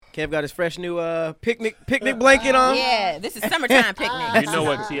Kev got his fresh new picnic blanket on. Yeah, this is summertime picnic. You know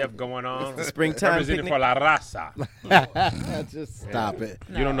what TF going on? The springtime Representing picnic. for La Raza. Just stop it.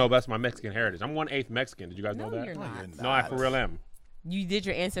 You don't know that's my Mexican heritage. I'm 1/8 Mexican. Did you guys know that? You're not. No, I for real am. You did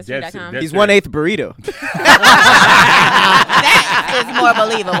your Ancestry.com? That's He's 1/8 burrito. That is more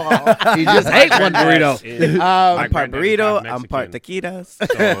believable. He just ate one burrito. I'm part burrito. I'm part taquitas.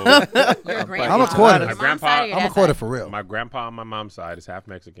 Your I'm a quarter. My grandpa- I'm a quarter for real. My grandpa on my mom's side is half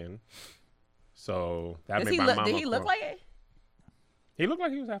Mexican. So that made my mom Did he look like it? He looked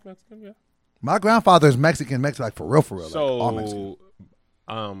like he was half Mexican, yeah. My grandfather is Mexican, like for real, like all Mexican.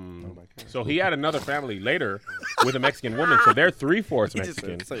 So he had another family later with a Mexican woman, so they're 3/4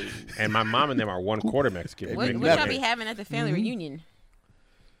 Mexican, and my mom and them are 1/4 Mexican. What y'all be having at the family reunion?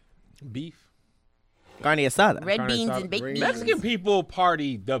 Beef. Carne asada. Red beans and baked beans. Mexican people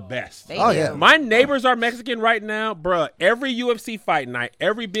party the best. They Oh, do. yeah. My neighbors are Mexican right now, bruh. Every UFC fight night,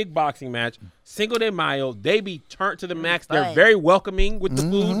 every big boxing match, Cinco de Mayo, they be turned to the max. They're Fun. very welcoming with the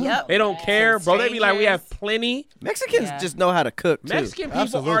food. Yep. They don't care, bro. They be like, we have Strangers. plenty. Mexicans just know how to cook, too. Mexican people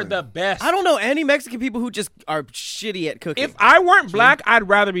Absolutely. are the best. I don't know any Mexican people who just are shitty at cooking. If I weren't black, I'd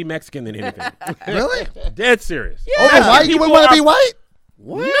rather be Mexican than anything. Really? Dead serious. Over white? You wouldn't want to be white?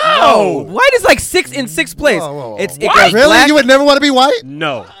 No, white is like in sixth place. Whoa. It White? goes Really? black. You would never want to be white?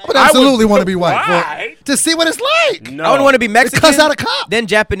 No. I would absolutely want to be white. Why? To see what it's like. No. I would want to be Mexican. cuss out a cop. Then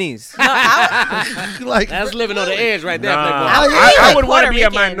Japanese. Like, That's living on the edge right there. Nah. Playboy. I would want to Puerto be a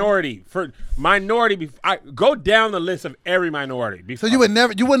Rican. minority. For minority, I go down the list of every minority. so you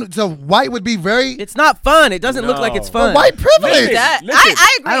wouldn't, so white would be very, It's not fun. It doesn't look like it's No. fun. white privilege. Listen.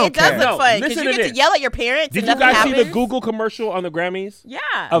 I agree. I It does don't look care. fun No, because listen you to get to this. yell at your parents Did and you nothing guys see the happens. Google commercial on the Grammys? Yeah.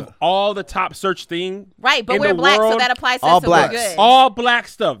 Of all the top search thing? Right, but in we're the black, so world, that applies to all us, so we're blacks. good. All black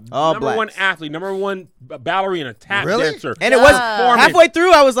stuff. All number one blacks. athlete, number one ballerina, tap Really? dancer. And it was performance. halfway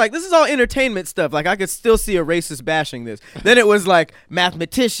through, I was like, this is all entertainment stuff. Like, I could still see a racist bashing this. Then it was like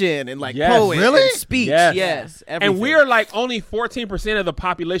mathematician and like Yes. poet Really? and speech. Yes. Everything. And we are like only 14% of the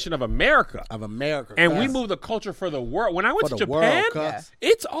population of America. Of America. And we Yes. move the culture for the world. When I went For to the world, Japan, cuz.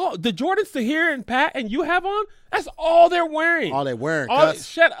 it's all the Jordans Tahir and Pat and you have on. That's all they're wearing. All they wearing, All- cuz.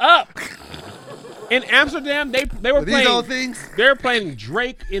 shut up. In Amsterdam, they were These playing. old things? They were playing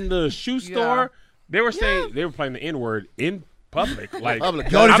Drake in the shoe store. They were saying they were playing the N-word in public. Like Public.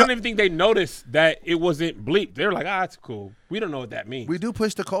 I don't even think they noticed that it wasn't bleeped. They were like, "Ah, it's cool. We don't know what that means." We do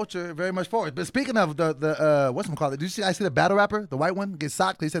push the culture very much forward. But speaking of the whatchamacallit, did you see? I see the battle rapper, the white one, get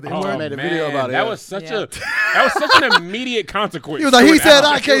socked. He said the Oh, N-word. made a man, video about it, That yeah. was such an immediate consequence. He was like, to he it. said,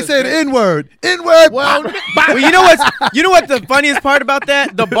 I can't say the N-word. N-word. Well, you know what the funniest part about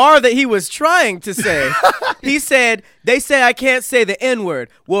that? The bar that he was trying to say. He said, they say I can't say the N-word.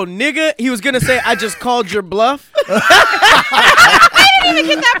 Well, nigga, he was going to say, I just called your bluff.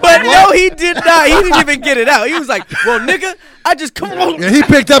 But no, he did not. He didn't even get it out. He was like, well, nigga, I just come on. Yeah, he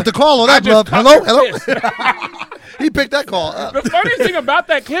picked up the call on that, just bluff. covered Hello? his He picked that call up. The funniest thing about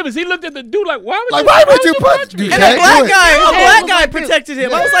that clip is he looked at the dude like, why would Like, you? why would you punch put? me? You And can't do it. a black guy protected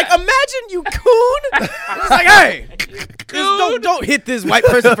him. I was like, imagine you coon. I was like, hey, don't hit this white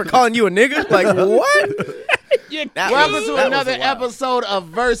person for calling you a nigga. Like, what? Welcome to another episode of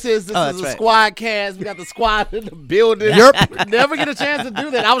Versus. This is a that's SquADcast. We got the squad in the building. Yep. Never get a chance to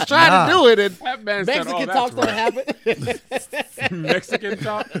do that. I was trying to do it, and That man said, Mexican "Oh, talk's that's gonna happen. Mexican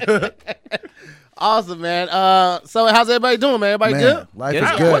talk. Awesome, man. So how's everybody doing, man? Everybody Man, good? life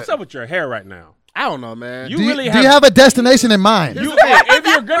Yeah. is good. What's up with your hair right now? I don't know, man. You do really you have a destination in mind? if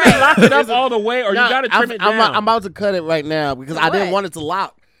you're gonna lock it up all the way, or No, you gotta trim it down. I'm about to cut it right now because I didn't What? want it to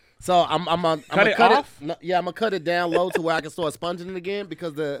lock. So I'm gonna Cut it cut off? it. No, yeah, I'm gonna cut it down low to where I can start sponging it again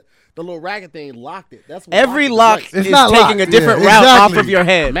because the little racket thing locked it. That's what Every locked lock it. is It's not taking locked. a different Yeah, route exactly. off of your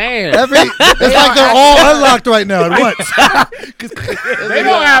head. Man, It's like they're all unlocked right now at once. They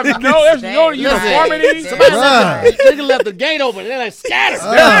don't have there's no uniformity. Somebody Bruh. nigga left the gate open. They're like scattered.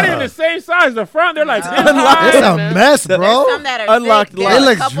 They're not even the same size as the front. They're like this It's high. a mess, bro. Some that are Unlocked thick. There's locks. a It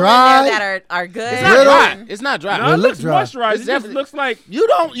looks couple dry. in there that are good. It's not Brittle. dry. It's not dry. No, it It looks looks dry. moisturized. It's It just definitely- looks like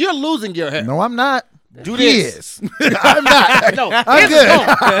You're losing your hair. No, I'm not. Do He this. is. I'm not. No, I'm his is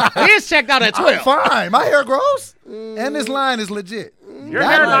good. gone. His checked out at I'm 12. fine. My hair grows, and this line is legit. your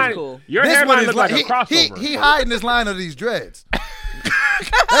That hairline. one's cool. Your This one hairline is looks like a he crossover. hiding this line of these dreads.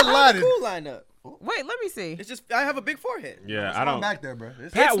 That line is Cool lineup. Wait, let me see. It's just I have a big forehead. Yeah, It's I going don't. back there, bro.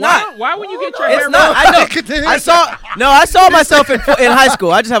 Pat, It's not. Why would you get your hair It's not. done? I know. Continue. I saw myself in high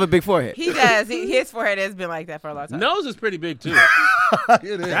school. I just have a big forehead. He does. His forehead has been like that for a long time. Nose is pretty big too. It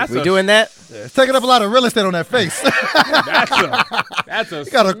is. That's We doing that? It's taking up a lot of real estate on that face. That's a. You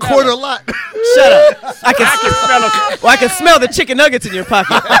got a quarter lot. Shut up. I can smell it. Well, I can smell the chicken nuggets in your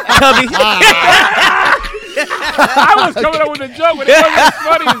pocket, Tubby. I was coming up with a joke, but it wasn't as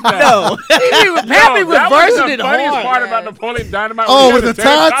funny as that. No. Happy that was reversing the it funniest hard. part about Napoleon Dynamite. Oh, when with he the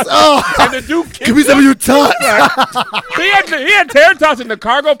had tots? tater tots, Oh. and the dude Give me some of your tots. he had tater tots in the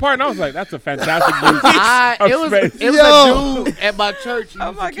cargo part, and I was like, "That's a fantastic use of It was space." a dude at my church. He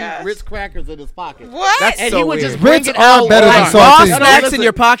used my to keep gosh. Ritz crackers in his pocket. What? That's And so he would weird. just bring Ritz it are out. better than like, Raw saltines. snacks listen, in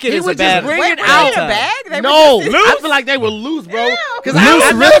your pocket he is a would bad. just bring Wait, it were out. they in a bag? They were No, just in- I feel like they were loose, bro. Because Loose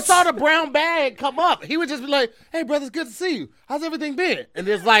I never Ritz? saw the brown bag come up. He would just be like, "Hey, brother, it's good to see you. How's everything been?" And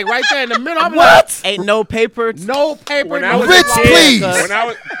it's like right there in the middle. I'm What? Ain't no paper. like, "No paper, When I no was Ritz, flowers." please. When I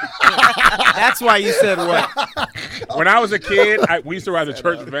was That's why you said what? when I was a kid, we used to ride the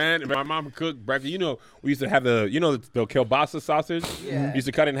church van, and my mom cooked breakfast. You know, we used to have the kielbasa sausage. Yeah. We used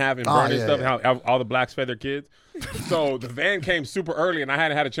to cut it in half and Oh, burn it and yeah, stuff. How all the blacks fed their kids. So the van came super early, and I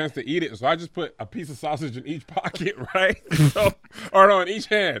hadn't had a chance to eat it. So I just put a piece of sausage in each pocket, right? In each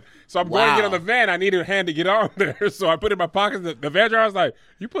hand. So I'm going to get on the van. I needed a hand to get on there. So I put it in my pocket. The van driver was like,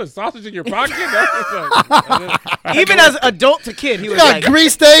 "You put sausage in your pocket?" Even as adult to kid, he You was got like,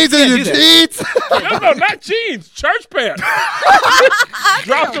 grease stains in your do that. jeans. No, not jeans. Church pants.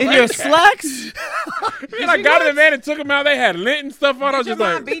 Dropped them in right your there. slacks. And I got in the van and took them out. They had lint and stuff on. I was Did your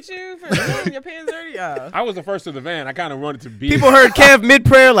just mom like, beat you for getting your pants dirty? Oh. I was the first to the van. I kind of wanted to be. People heard Kev mid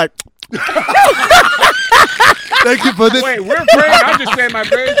prayer like, Thank you for this. Wait, we're praying. I'm just saying my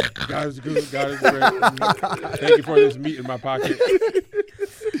prayers. God is good. God is great. Thank you for this meat in my pocket.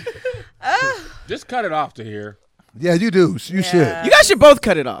 Just cut it off to here. Yeah, you do. You should. you guys should both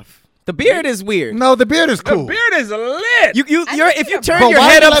cut it off. The beard is weird. No, the beard is The cool. beard is lit. If you turn But your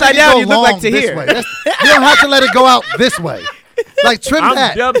why head you let upside it down, go you look long like to this here. way? You don't have to let it go out this way. Like trim I'm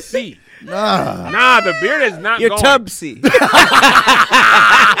that. Dub C. Nah, the beard is not You're going. Tubsy.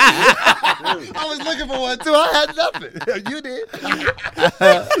 I was looking for one too. I had nothing. You did.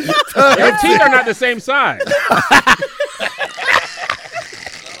 Your teeth are not the same size.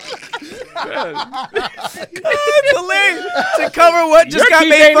 It's hilarious. To cover what just Your got teeth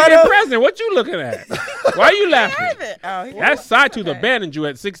made ain't fun even of. present. What you looking at? Why are you laughing? Oh, That side tooth abandoned you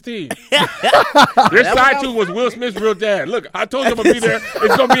at 16. Your side tooth was Will Smith's real dad. Look, I told you I'm gonna be there.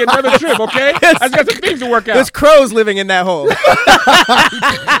 It's gonna be another trip, okay? I just got some things to work out. There's crows living in that hole.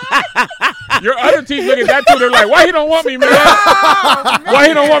 Your other teeth look at that too. They're like, why he don't want me, man? Why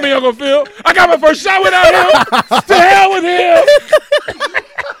he don't want me, Uncle Phil? I got my first shot without him. To hell with him.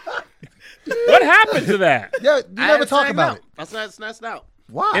 What happened to that? Yeah, you never talk about it. I said snatched out.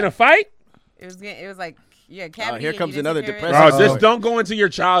 Why? In a fight? It was like cavity. here and comes you didn't another take care of it. depressing- Bro, just don't go into your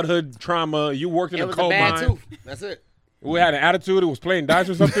childhood trauma. You worked in It a was a coal bad mine. tooth. That's it. We had an attitude. It was playing dice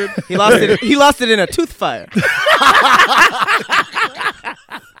or something. He lost it in a tooth fire.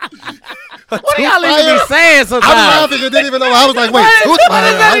 What do y'all even be saying sometimes? I'm laughing and didn't even know. I was like, wait, tooth What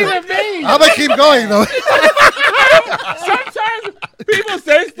does that even mean? I'm gonna keep going though. Sometimes people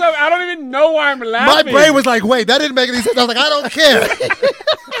say stuff. I don't even know why I'm My laughing. brain was like, wait, that didn't make any sense. I was like, I don't care.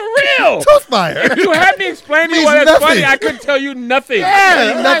 real. Tooth fire. If you had me explain to me Means why that's nothing. funny, I couldn't tell you nothing.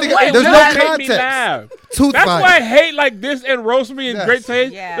 Yeah, nothing. It There's no just made me context. laugh. Tooth That's fire. why I hate like this and roast me and Yes. great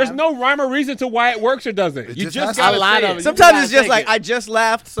taste. Yeah. There's no rhyme or reason to why it works or doesn't. It You just just has gotta a lot say of it. it. Sometimes gotta it's just take like it. I just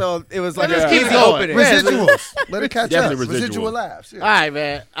laughed, so it was like Let's an keep easy going. opening. Residuals. Let it catch up. Definitely Residual residual. laughs. Yeah. All right,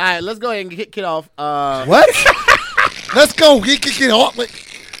 man. All right, let's go ahead and kick it off. What? Let's go. Get off.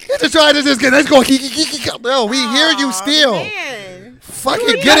 Let's try this again. Let's go. No, we hear you still. Man. Fucking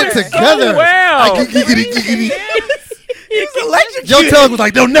get it doing so together. well. Giggity. It's electric. Your tell was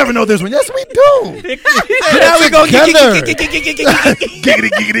like, they'll never know this one. Yes, we do. Now we go together.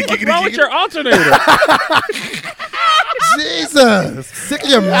 What's wrong with your alternator? Jesus. Sick of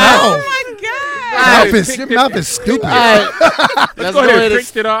your Oh mouth. my God. Your mouth is stupid. All right, let's Go ahead and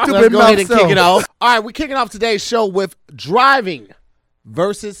fix it off. Let's go ahead and Stupid kick it mouth off. All right, we're kicking off today's show with driving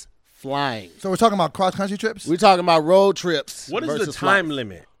versus flying. So we're talking about cross-country trips? We're talking about road trips. What is the versus time flying.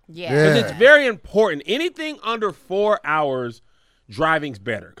 limit? Yeah. Yeah. Because it's very important. Anything under 4 hours, driving's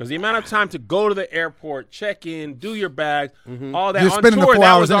better. Because the amount of time to go to the airport, check in, do your bags, all that. You're On spending the tour, 4 that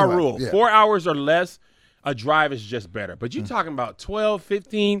hours was our anyway. rule. Yeah. 4 hours or less, a drive is just better. But you're talking about 12,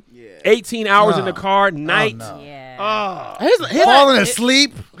 15, 18 hours in the car, night. no. Yeah. Falling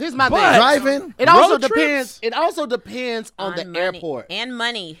asleep, Here's my thing. But- driving. It also Road depends. trips. It also depends on the money. airport. And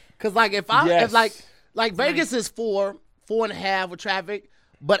money. Because like if Vegas is 4.5 with traffic,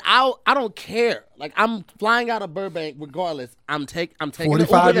 but I don't care. Like I'm flying out of Burbank regardless. I'm taking 45 it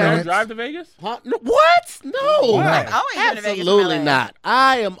over there. You minutes. drive to Vegas? Huh? No, what? No, I've always been to Vegas from absolutely LA. not.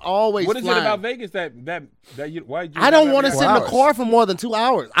 I am always. What is flying. it about Vegas that you? Why? I don't want to sit in the hours. car for more than 2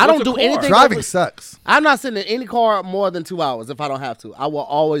 hours. I What's don't a do car? anything. Driving sucks. I'm not sitting in any car more than 2 hours if I don't have to. I will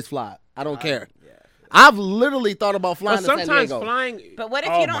always fly. I don't care. I've literally thought about flying to San sometimes Diego. flying. But what if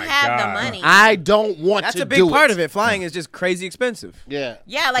Oh you don't my have the God. money? I don't want That's to a big do part it. of it. Flying is just crazy expensive. Yeah.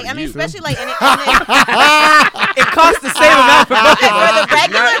 Yeah, like I mean, you. especially like and It costs the same amount for both of for us. the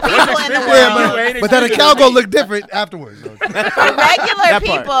regular people in the Yeah, world. but that account gonna look different afterwards. For regular That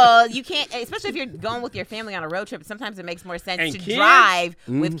part. people, you can't, especially if you're going with your family on a road trip. Sometimes it makes more sense And to kids? drive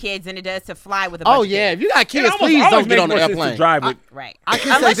with kids than it does to fly with a bunch Oh of yeah. kids. If you got It kids, almost please always don't get makes on the more sense to airplane. drive with. Right. I can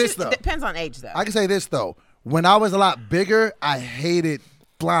say Unless this, you, though. depends on age though. I can say this though. When I was a lot bigger, I hated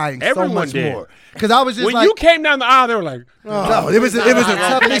flying Everyone so much did. more because I was just When like, you came down the aisle, they were like, no, it was a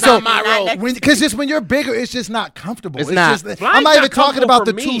tough thing. That's So not my road. because just when you're bigger, it's just not comfortable. It's not. Just, Flying's I'm not even not talking comfortable about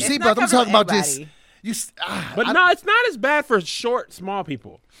the for me. two It's seat not belts. I'm talking about comfortable just for but no, it's not as bad for short, small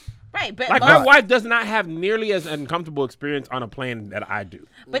people. Right, but Like most- my wife does not have nearly as uncomfortable experience on a plane that I do.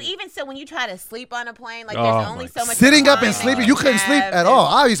 But even so, when you try to sleep on a plane, like Oh, there's only so much sitting up and time sleeping. that You couldn't sleep have at all.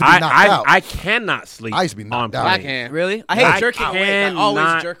 I used to be knocked out. I cannot sleep. I used to be knocked on out. I planes. can. Really? I hate I jerking awake. I always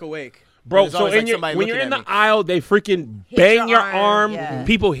cannot- jerk awake. Bro, There's so always, like, when somebody you're in looking the at me. aisle, they freaking Hit bang your your arm, arm. yeah.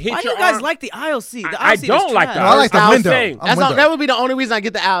 People hit Why do your you guys arm. like the aisle seat? The I aisle seat don't is like trash. that. No, I like the I was window. saying. I'm window. That would be the only reason I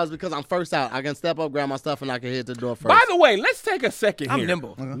get the hours because I'm first out. I can step up, grab my stuff, and I can hit the door first. By the way, let's take a second I'm here.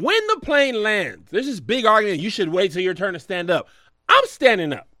 nimble. When the plane lands, there's this big argument. You should wait till your turn to stand up. I'm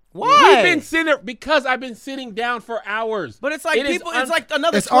standing up. Why? We've been sitting there because I've been sitting down for hours. But it's like It is people. It's like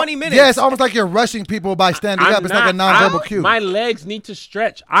another It's 20 minutes. Yeah, it's almost like you're rushing people by standing I'm up. It's like a nonverbal cue. My legs need to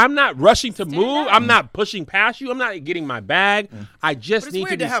stretch. I'm not rushing to move. I'm not pushing past you. I'm not getting my bag. I But just it's need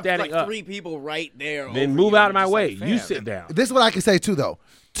weird to be to have standing like up. 3 people right there. Then over move you, out of and my you're way. just You like, sit fam. down. This is what I can say too, though.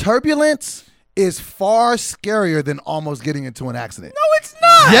 Turbulence is far scarier than almost getting into an accident. No, it's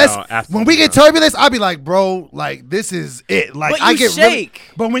not. Yes, No, absolutely when we get not. turbulence, I'll be like, bro, like this is it. Like But I you get shake.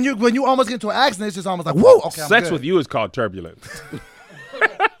 Really, but when you almost get into an accident, it's just almost like, whoa, okay, I'm Sex good. with you is called turbulence.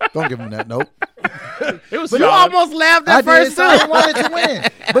 Don't give him that. Nope. It was But you solid. almost laughed I at first did. I too. wanted to win,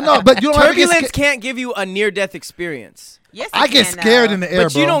 but no. But you don't have to get Turbulence sca- can't give you a near-death experience. Yes, I get can, scared though. in the air,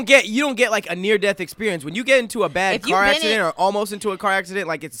 But bro. you don't get like a near-death experience when you get into a bad If you've car been accident in- or almost into a car accident.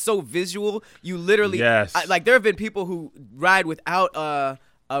 Like it's so visual, you literally. Yes. Like there have been people who ride without a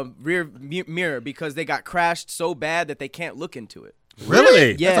rear mirror because they got crashed so bad that they can't look into it.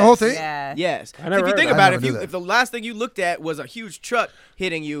 Really? Yes. That's the whole thing. Yeah. Yes. I never If you heard think that. about I it, never knew that. if the last thing you looked at was a huge truck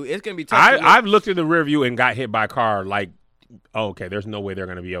hitting you, it's gonna be tough. to look. I've looked in the rear view and got hit by a car. Like, oh, okay, there's no way they're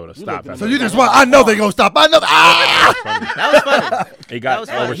gonna be able to stop. So you just want? I know they're gonna stop. I know. Ah! That was funny. He That got was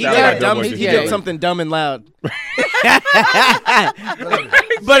funny. He overshadowed did, by a dumb, billboards. he Yeah. did something dumb and loud.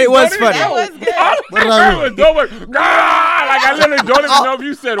 But it was funny. That was good. What did I do? Like I literally don't even know if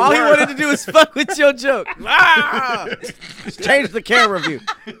you said a All word. he wanted to do was fuck with your joke. Ah! Just change the camera view.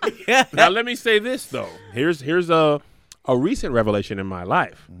 Now let me say this though. Here's a recent revelation in my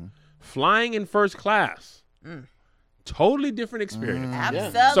life. Flying in first class. Totally different experience.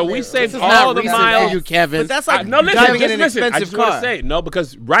 Absolutely. So we saved This is all not the recent miles. for you, Kevin. But that's like No, listen, driving in an listen. I expensive just want car. to say no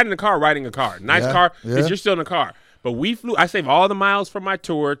because riding a car. Nice Yeah, car yeah. is you're still in a car. But we flew. I saved all the miles from my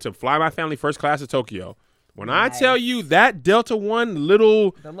tour to fly my family first class to Tokyo. When I tell you that Delta One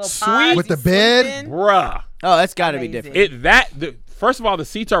little The little suite, pods With you the bed? sleep in. bruh. Oh, that's got to be Amazing. different. First of all, the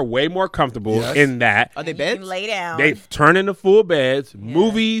seats are way more comfortable Yes. in that. Are they You can beds? lay down. They turn into full beds,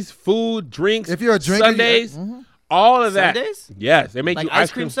 movies, food, drinks. If you're a drinker, Sundays, all of that. Sundays? Yes, they make Like you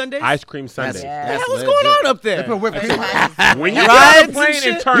ice cream Sundays? Ice cream Sundays. Yeah. What the That's hell's legit. going on up there? They put whipped cream. When you get on Rides the and plane and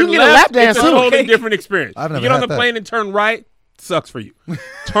shit? turn You can get a lap left, dance it's a too. totally Okay. different experience. I've You never get on had the that. plane and turn right, sucks for you.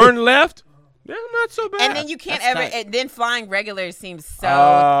 Turn left, yeah, not so bad. And then you can't That's ever. tight. And then flying regular seems so.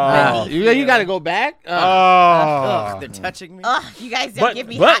 Oh. beneath You got to go back. Oh. Ugh, they're touching me. Ugh, you guys don't give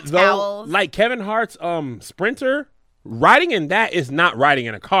me but hot though, towels. like Kevin Hart's Sprinter, riding in that is not riding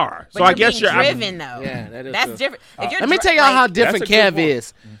in a car. But So I guess being you're driven though. Yeah, that is That's true. different. If you're Let me tell y'all how different That's a good Kev point.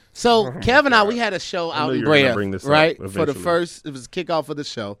 is. So Kev and I, we had a show out knew in you were gonna Brea, bring this up right? For the eventually. first, it was kickoff of the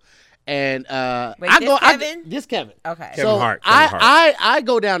show, and Wait, I this go. Kevin? This Kevin. Okay. Kevin So Hart, Kevin Hart. I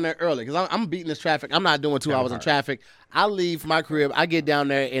go down there early because I'm beating this traffic. I'm not doing 2 hours in Hart. traffic. I leave my crib. I get down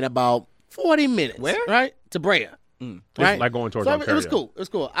there in about 40 minutes. Where? Right to Brea. Right? like going towards so it was Ontario. cool. It was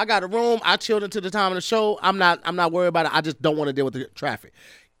cool. I got a room. I chilled until the time of the show. I'm not worried about it. I just don't want to deal with the traffic.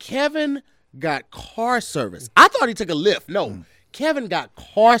 Kevin got car service. I thought he took a lift. No. Kevin got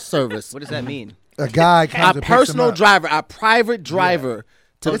car service. What does that mean? A guy comes A and picks him personal up. driver, a private driver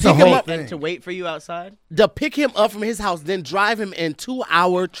to It's pick a him whole up, thing. To wait for you outside? to pick him up from his house, then drive him in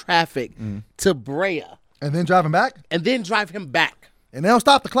 2-hour traffic to Brea, And then driving back. and then drive him back. And they don't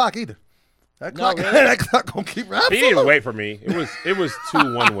stop the clock either. That clock, that clock gonna keep rapping. He didn't wait for me. It was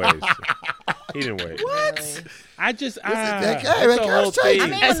 2 one ways. He didn't wait. What? I just that guy, that's that the guy's whole changing. I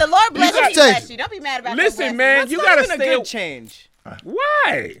thing. mean, when the Lord bless you, got he bless changed. you. Don't be mad about Listen, that. man, you Not gotta even a stay. good change.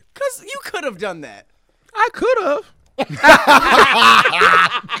 Why? Because you could have done that. I could have.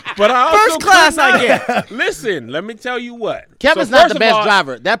 But I also First class, could not. I get. Listen, let me tell you what. Kevin's So not first the of best all,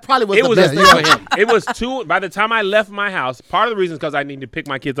 driver. That probably was It the was best yeah, thing for him. It was 2. By the time I left my house, part of the reason is because I needed to pick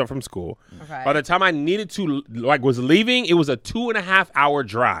my kids up from school. Okay. By the time I needed to, was leaving, it was a 2.5 hour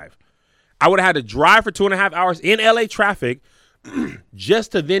drive. I would have had to drive for 2.5 hours in LA traffic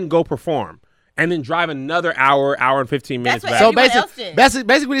just to then go perform. And then drive another hour and 15 minutes what back. So Everyone else did.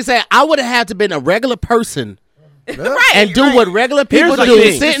 basically what he's saying, I would have had to been a regular person Right. and do what regular people Here's the do,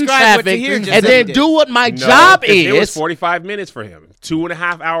 thing. sit in Describe what traffic, you hear, and just then like do what my No, job it was is. 45 minutes for him.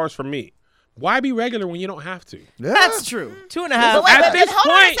 2.5 hours for me. Why be regular when you don't have to? Yeah. That's true. 2.5. But wait, At but this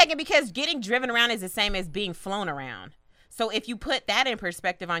hold on a point- second, because getting driven around is the same as being flown around. So if you put that in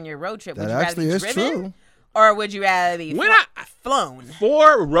perspective on your road trip, would That you rather actually be is driven true. or would you rather be When flown?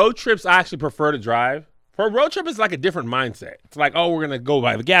 For road trips, I actually prefer to drive. For a road trip, it's like a different mindset. It's like, oh, we're going to go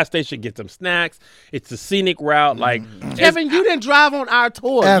by the gas station, get some snacks. It's a scenic route. Like, Kevin, you didn't drive on our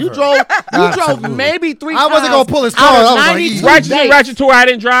tour. Ever. You drove Absolutely. maybe 3 I times. wasn't gonna pull his car. out I of was like, 92 easy. Ratchet days. and Ratchet Tour, I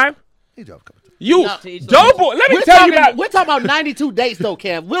didn't drive. He drove a couple times. You, each Doughboy, let me We're tell talking, you about. we're talking about 92 dates, though,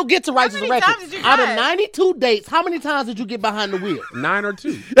 Kev. We'll get to Righteous and many Ratchet. times did you Out of drive? 92 dates, how many times did you get behind the wheel? 9 or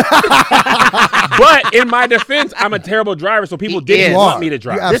 2. But in my defense, I'm a terrible driver, so people didn't is. want me to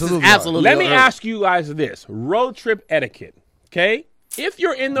drive. You This is absolutely are. absolutely. Let me unreal. ask you guys this: road trip etiquette. Okay, if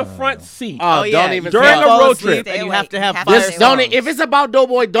you're in the front seat, Oh, yeah. don't even During say a it. Fall road asleep trip. and you have to have Stay fire awake. Just don't. songs. If it's about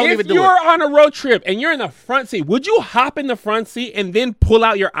Doughboy, don't if even do you're it. on a road trip and you're in the front seat, would you hop in the front seat and then pull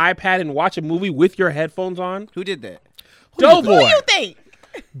out your iPad and watch a movie with your headphones on? Who did that? Doughboy. Who do you think?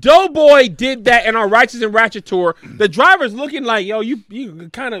 Doughboy did that in our Righteous and Ratchet tour. The driver's looking like, yo, you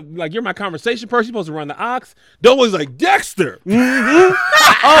kind of like you're my conversation person. You're supposed to run the aux. Doughboy's like, Dexter.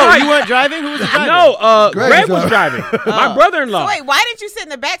 Oh, you weren't driving? Who was the driver? No, Greg Greg was was driving. My brother-in-law. Wait, why didn't you sit in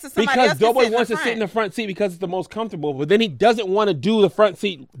the back so somebody Because else could Doughboy sit in wants the to front? sit in the front seat because it's the most comfortable, but then he doesn't want to do the front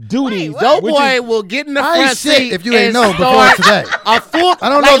seat duties. Wait, what? Doughboy will get in the I ain't front shit seat if you ain't and know before start today. A full, I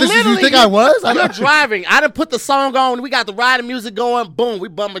don't know this is you literally, think I was? I You're don't- driving. I done put the song on. We got the riding music going. Boom. We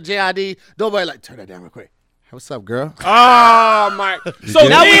bumping JID. Doughboy like, turn that down real quick. Hey, what's up, girl? Oh my! So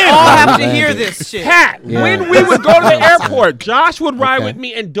Now we then, all have to hear this shit. Pat, when we would go to the airport, Josh would ride with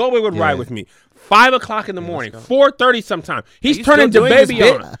me and Doughboy would ride with me. 5 o'clock in the morning, 4:30 sometime. He's you turning still the doing this baby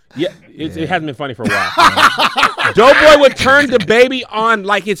bit? on. Yeah, it hasn't been funny for a while. Doughboy would turn the baby on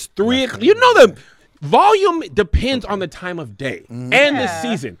like it's 3 o'clock. You know the volume depends on the time of day and the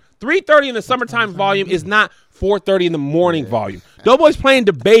season. 3:30 in the summertime volume is not 4:30 in the morning volume. Doughboy's playing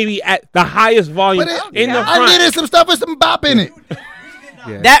the baby at the highest volume But in the I front. needed some stuff with some bop in it.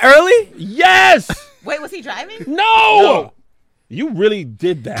 That early? Yes. Wait, was he driving? No. You really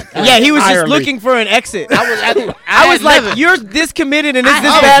did that. Yeah, he was just Entirely. looking for an exit. I I was like, you're this committed and it's this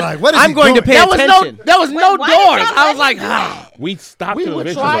I was bad. like, what is I'm he going to doing? pay there was attention. no why doors. did y'all I was let like, him drive? We stopped we him would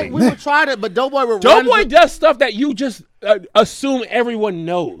eventually. try. We would try it, but Doughboy would Doughboy run. does stuff that you just assume everyone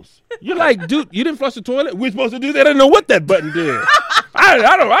knows. You're like, dude, you didn't flush the toilet? We're supposed to do that. I didn't know what that button did.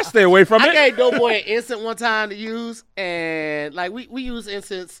 I stay away from I it. gave Doughboy an instant one time to use, and like we use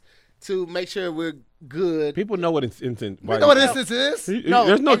instants to make sure we're good. People know what it's instant. You know what instance is? There's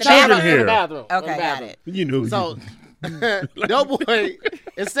no in the children bathroom, in the here. bathroom, in the Okay, got bathroom. it. You know. So Doughboy,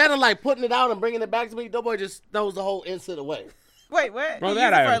 instead of like putting it out and bringing it back to me, Doughboy just throws the whole instant away. Wait, what? Well, You that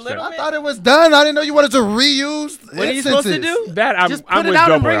used it I for a understand. little I bit? thought it was done. I didn't know you wanted to reuse. What are you supposed to do? that I'm, Just I'm put it with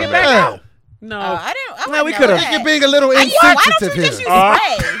out and Doughboy bring on it that. back out. No. I didn't. I Well, we wouldn't know could've- that. You're being a little Why insensitive don't you here. just use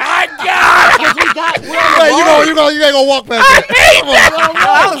spray? I got it. We got Wait, you ain't gonna walk past that.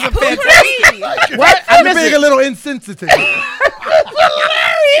 That was a fantastic. what? I You're missed being it. a little insensitive.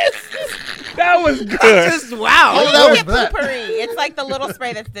 That was good. Just wow. Oh, You that was get bad. poopery. It's like the little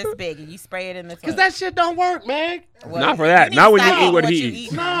spray that's this big, and you spray it in this. Cause that shit don't work, man. Not for that. Not when you eat what he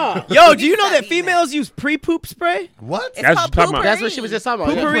eats. Nah. Yo, do you know that females use pre-poop spray? What? It's That's called what you're talking about. poopery. That's what she was just talking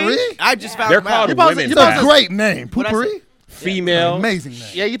about. yeah. Poopery? Poopery? I just found They're them called out. supposed to- women's you're It's a baths. great name. What'd I Poopery. say? Female. Amazing name.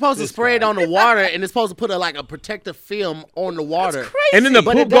 Yeah, you're supposed to spray it on the water, and it's supposed to put a protective film on the water. And then the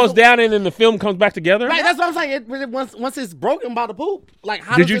But it poop goes doesn't- down and then the film comes back together. Right, that's what I'm saying. Once it's broken by the poop, like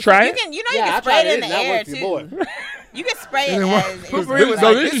how Did does you it- try You it? can, you know, Yeah, you I can spray tried it in it. the That air worked for your too. boy. You can spray it And then as Poopery was No,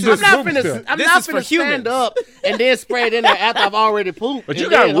 like, this is this just I'm not poop finna. stuff. I'm This not is for finna stand humans. up and then spray it in there after I've already pooped. But and you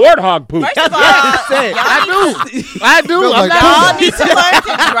got then- warthog poop. First of all, Say it. I do. Feels I'm like not. y'all need to learn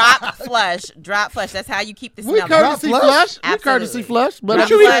to drop flush. Drop flush. That's how you keep the We smell. courtesy Flush? flush. We Absolutely. courtesy flush. But But I'm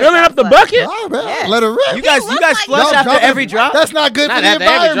you be like, filling up the bucket? Oh, man. Yes. Let it rip. You guys look flush like- after drop every it. drop? That's not good Not for the after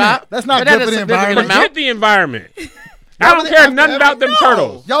every environment. drop. That's not But good that for is the a significant environment. amount. Forget the environment. I don't care after nothing about them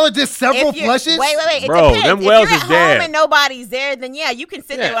turtles. Y'all are just several If you- flushes. Wait. It Bro, depends. them if wells you're is at dead. home and nobody's there, then yeah, you can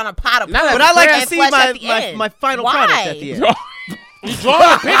sit there Yeah. on a pot of Not poop. at But I like and to see flush my, at the my, end. my final Why? product at the end. You drawing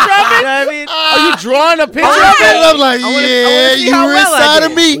a picture of You know it? what I mean? Are you drawing a picture I'm of it? like, wanna yeah, see you how were well I inside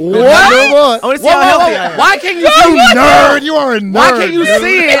did. of me. What? Move on. I want to see Whoa, how whoa, healthy whoa. I am. Why can't you You see it? nerd. You are a nerd. Why can't you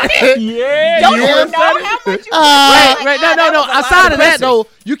see it? Yeah, Don't you you were know how much you Right, Like, right. yeah, No. that was a lot Outside of that, pressure. though,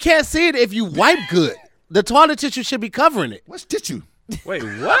 you can't see it if you wipe good. The toilet tissue should be covering it. What's tissue? Wait,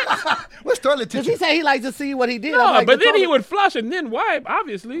 what? What's toilet Because tissue? he said he likes to see what he did. I'm No, like, but the then he toilet- would flush and then wipe,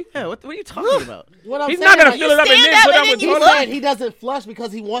 obviously. Yeah, what are you talking about? What I'm He's saying, not going to like, fill it up and stand then up put and up then with you He toilet. said he doesn't flush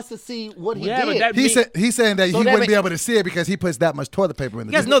because he wants to see what he Yeah, but did. that He's saying that he So that wouldn't make- be able to see it because he puts that much toilet paper in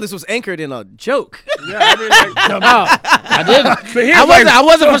the You guys know this was anchored in a joke. Yeah, I mean, like, I didn't. but here's I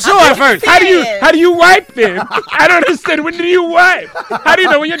wasn't for sure at first. How do you wipe then? I don't understand. When do you wipe? How do you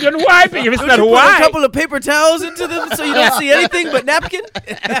know when you're done wiping if it's Don't not you put a white? couple of paper towels into them so you don't see anything but napkin?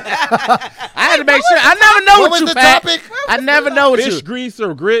 I had to make sure. I never know What what was you the Pat. topic? I never know what Fish you. grease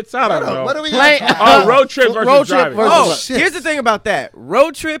or grits? I don't know. What are we Play- talking Oh, road trip versus driving. Oh, shit. here's the thing about that.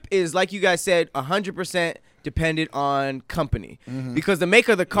 Road trip is, like you guys said, 100% dependent on company. Because the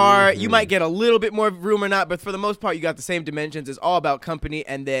maker of the car, you might get a little bit more room or not, but for the most part, you got the same dimensions. It's all about company.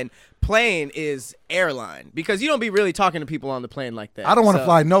 And then plane is airline. Because you don't be really talking to people on the plane like that. I don't want to So-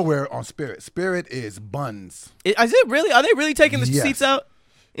 fly nowhere on Spirit. Spirit is buns. Is it really? Are they really taking the Yes. seats out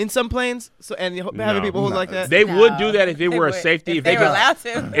in some planes? So and having people hold like that? They No. would do that if they They were a would. safety. If they were allowed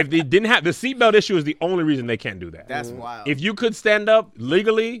to. If they didn't have the seatbelt issue, is the only reason they can't do that. That's wild. If you could stand up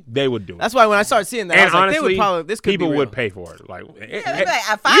legally, they would do it. That's why when I started seeing that, I and was like, honestly, they would probably, this could people be real. would pay for it. Like, they'd be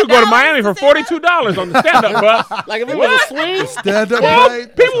like, you go to $5 Miami for to stand up? $42 on the stand-up bus. Like if it What? was a swing. Stand up, Well,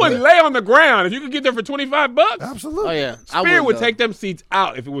 right? people would lay on the ground if you could get there for $25. Absolutely. Oh yeah, I Spirit would though. take them seats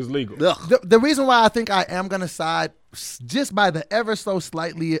out if it was legal. Ugh. The reason why I think I am going to side just by the ever so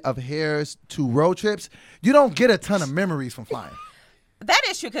slightly of hairs to road trips, you don't get a ton of memories from flying. That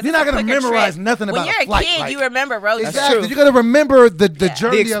is true. Because You're not gonna memorize nothing when about you're a flight, kid, like- you remember road trips. Exactly. true. You're going to remember the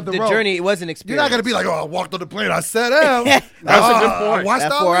journey of the road. journey was an You're experience. not going to be like, oh, I walked on the plane, I sat down. That's a good point. I watched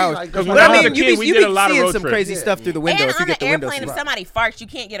That all 4 these. hours. Like, Because But when I I was a mean, kid, we you did be a lot of seeing road some trips. crazy stuff through the window And if you on get the the window airplane, if seat. somebody farts, you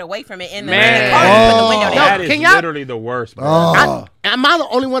can't get away from it in the, Man, in the car. You put the window Oh. down. that is Can y'all- literally the worst. Bro. Oh. Am I the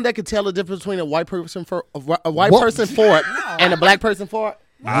only one that can tell the difference between a white person for a white What? person for it and a black person for it?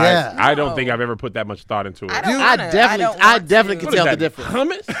 Yeah. I don't think I've ever put that much thought into it. I don't I wanna- definitely want can to. What is tell the that, difference.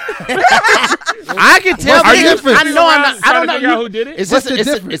 Hummus? I can tell What's the the difference. difference? I know I'm not. I Trying don't to know. figure out who did it? It's What's just the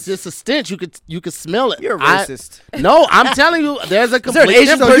difference? it's just a stench. You can smell it. You're a racist. No, I'm telling you, there's a there an complete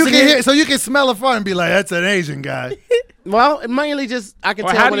Asian So difference. you person can here? hear, so you can smell a fart and be like, "That's an Asian guy." Well, it mainly just I can Or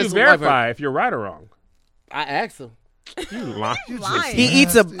tell how when do you it's a white person. verify if you're right or wrong? I asked him. You lying. Lying. He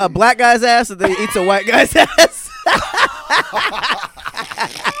eats a black guy's ass and then he eats a white guy's ass.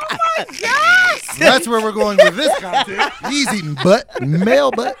 That's where we're going with this content. He's eating butt,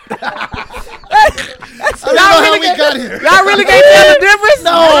 male butt. I don't know how we got here. Y'all really can't tell the difference?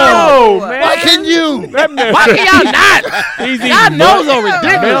 Oh, man. Why can you? That man. Why can y'all not? He's Y'all eating nose butt. are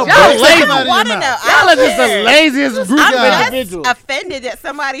ridiculous. Male Y'all butt. lazy. Come out of your want to mouth. know. Y'all are just the laziest group I'm of just individuals. offended that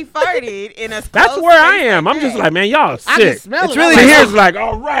somebody farted in a. That's close where I space am. like I'm just that. like, man, y'all I can sick. smell It's it. really So I'm like, here's like,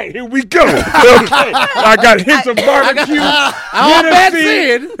 all right, here we go. Okay. I got hints of barbecue. I'm bad Hennessy.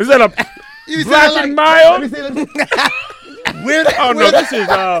 seeing. Is that a You black sound and like- mild? Oh no, this is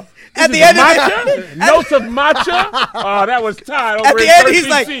At the end of matcha. it, Notes of matcha. Oh, that was Todd over at the in end, he's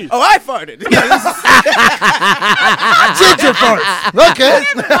like, 13C. "Oh, I farted." ginger farts. Okay.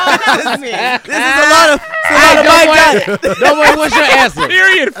 This is a lot of my diet. Don't worry, what's your answer?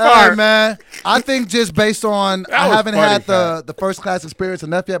 Period All right, fart. man. I think just based on I was haven't funny, had Pat. the first class experience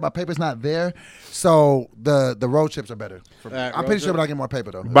enough yet. My paper's not there, so the road trips are better. right, I'm road pretty sure, trip. but I get more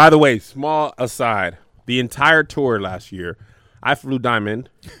paper though. By the way, small aside, the entire tour last year, I flew Diamond.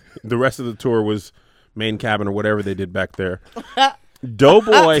 The rest of the tour was main cabin or whatever they did back there.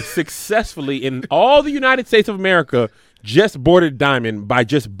 Doughboy successfully in all the United States of America just boarded Diamond by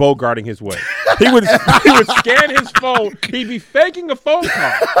just bogarting his way. He would scan his phone. He'd be faking a phone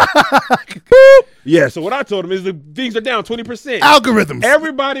call. Boop. Yeah. So what I told him is the things are down 20%. Algorithms.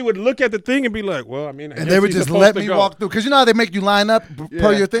 Everybody would look at the thing and be like, "Well, I mean," And they would just let me walk through because you know how they make you line up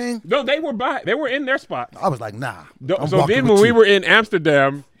per your thing. No, they were in their spot. I was like, nah. So then when we were in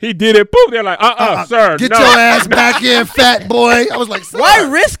Amsterdam, he did it. Boom. They're like, sir, get no. your ass back here, fat boy. I was like, sir. Why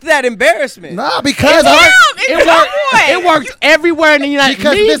risk that embarrassment? Nah, because it worked everywhere in the United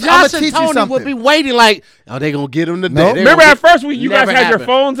States. Me, I'ma Josh, teach and you Tony something. would be waiting like, oh, they gonna get him today. Nope. Remember at first you guys Never had your happened.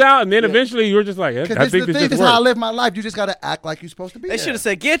 phones out, and then eventually you were just like, I Because think the this thing just is how I works. live my life. You just gotta act like you're supposed to be. They there. should have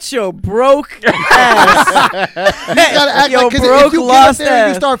said, "Get your broke ass." You gotta act Yo, like because broke, if you get up lost there and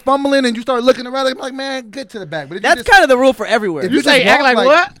you ass. start fumbling and you start looking around, I'm like, man, get to the back. But if That's you just, kind of the rule for everywhere. if You say just act walk like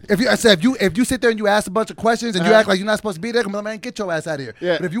what? If you sit there and you ask a bunch of questions and you act like you're not supposed to be there, I'm like, man, get your ass out of here.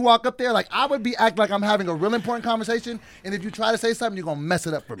 Yeah. But if you walk up there, like I would be act like I'm having a real important conversation, and if you try to say something, you're gonna mess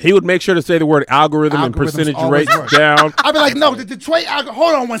it up for me. He would make sure to say the word algorithm and Algorithms percentage always rates work. down. I'd be like, no, the Detroit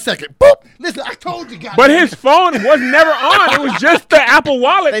hold on 1 second. Boop. Listen, I told you guys. But his phone was never on. It was just the Apple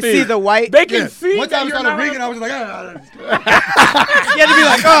Wallet They thing. see the white. They can see One that time it you're started not ringing, on. I was like, You had to be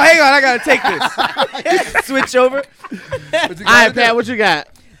like, "Oh, hang on, I gotta take this." Switch over. All right, Pat, what you got?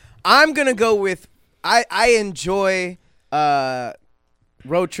 I'm gonna go with I enjoy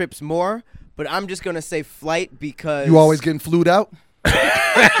road trips more, but I'm just gonna say flight because you always getting flued out.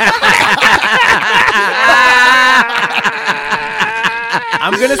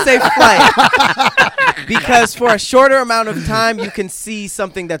 I'm gonna say flight because for a shorter amount of time you can see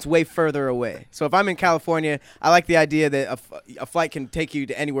something that's way further away. So if I'm in California, I like the idea that a flight can take you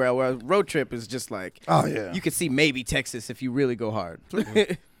to anywhere, where a road trip is just like, Oh yeah. you could see maybe Texas if you really go hard. All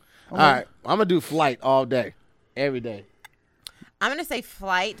right, I'm gonna do flight all day, every day. I'm going to say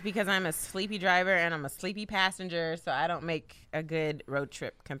flight because I'm a sleepy driver and I'm a sleepy passenger, so I don't make a good road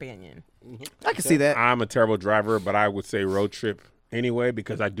trip companion. I can see that. I'm a terrible driver, but I would say road trip anyway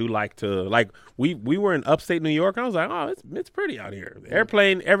because I do like to we were in upstate New York and I was like, oh, it's pretty out here. The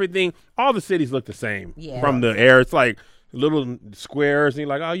airplane, everything, all the cities look the same from the air. It's like little squares and you're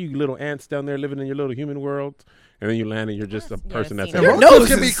like, oh, you little ants down there living in your little human world. And then you land and you're just a person that's seen And it. road nose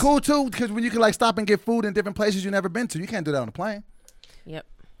trips can be is- cool too, because when you can like stop and get food in different places you've never been to, you can't do that on a plane. Yep.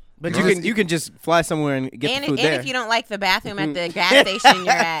 But you can just fly somewhere and get And the food if there. you don't like the bathroom at the gas station you're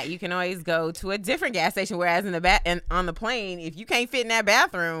at, you can always go to a different gas station. Whereas on the plane, if you can't fit in that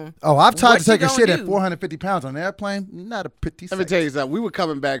bathroom, Oh, I've tried what to take you a shit gonna at do? 450 pounds on an airplane. Not a pretty Let me tell you something. We were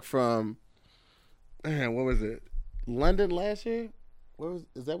coming back from, man, what was it? London last year?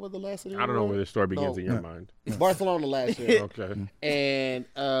 Is that what the last city? I don't know where this story begins in your mind. Barcelona last year. Okay. And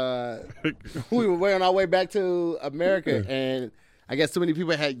we were on our way back to America, and I guess too many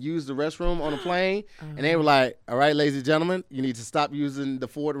people had used the restroom on the plane, and they were like, all right, ladies and gentlemen, you need to stop using the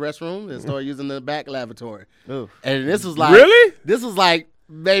forward restroom and start using the back lavatory. Oof. And this was like, Really? This was like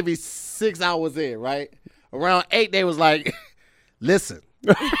maybe 6 hours in, right? Around 8, they was like, listen,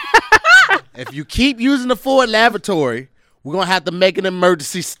 if you keep using the forward lavatory, we're going to have to make an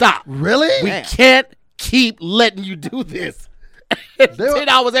emergency stop. Really? We can't keep letting you do this. were- 10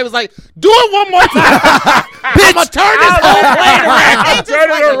 hours, they was like, do it one more time. I'm going to turn this whole plane around. Turn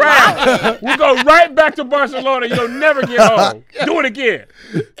it around. We'll go right back to Barcelona. You'll never get home. Do it again.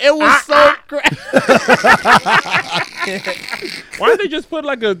 It was so crazy. Why didn't they just put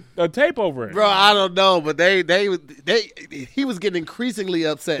like a tape over it? Bro, I don't know, but he was getting increasingly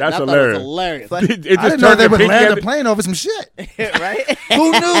upset. That's and I hilarious. thought it was hilarious. It just I didn't know turned they the would pinky land at a the- plane over some shit. right?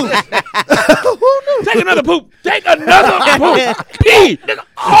 Who knew? Take another poop. Take another poop. Pee.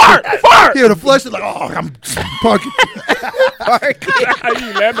 Fart. Here, the flush is like, oh, I'm parking. How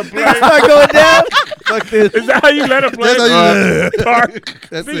you land a plane? Start going down. Fuck this. Is that how you land a plane? That's how you- Park.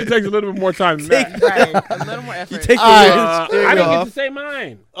 That's I think it. it takes a little bit more time than that. Right. A little more effort. Take the I steering didn't get off. to say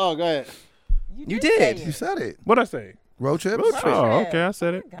mine. Oh, go ahead. You did. You said it. What'd I say? Road trips? Oh, okay. I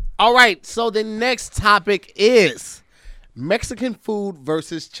said it. All right, so the next topic is Mexican food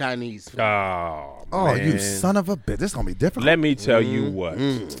versus Chinese food. Oh, Oh, man. you son of a bitch. This is going to be difficult. Let me tell you what.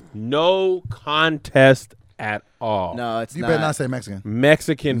 No contest at all. No, it's You not. better not say Mexican.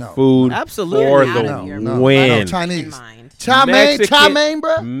 Mexican No. food Absolutely for Out the of your No, win. Chinese. mind. Chow mein, chow mein,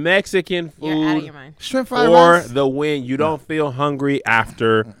 bro. Mexican You're out of food your mind. Shrimp fried for rice. the win. You don't feel hungry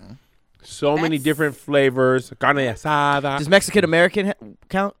after. So many That's- different flavors. Carne asada. Does Mexican American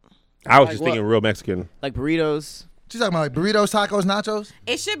count? I was Like just what? thinking real Mexican. Like burritos? She's talking about like burritos, tacos, nachos.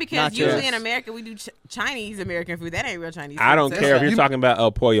 It should because Nachos. usually in America we do Chinese American food. That ain't real Chinese food. I don't So care if it's you're talking about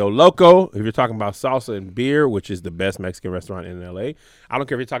El Pollo Loco, if you're talking about salsa and beer, which is the best Mexican restaurant in LA. I don't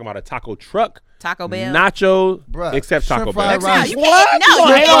care if you're talking about a taco truck. Taco Bell. Nacho, Bruh, except shrimp Taco fried Bell. rice. You can't. No, you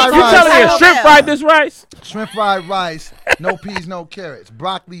Shrimp can't. fried You rice. telling me Taco shrimp Bell. fried this rice? Shrimp fried rice, no peas, no carrots,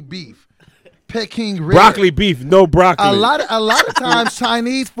 broccoli beef, Peking rib. Broccoli beef, no broccoli. A lot of times,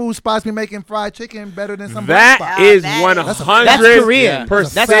 Chinese food spots be making fried chicken better than some That black spots. is that 100. That's Korean.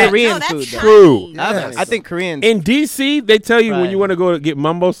 That's Korean No, that's food. Though. True. Yes. I think Koreans. In DC, they tell you when Right. you want to go to get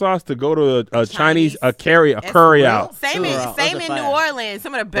mumbo sauce to go to a Chinese It's curry real. out. Same Those in are New fire. Orleans.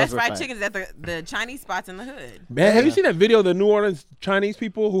 Some of the best Those are fried fire. chickens at the Chinese spots in the hood. Man, have you seen that video of the New Orleans Chinese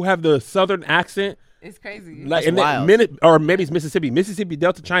people who have the southern accent? It's crazy. Like, That's and wild. or maybe it's Mississippi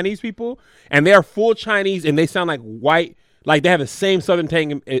Delta Chinese people, and they are full Chinese, and they sound like white, like they have the same southern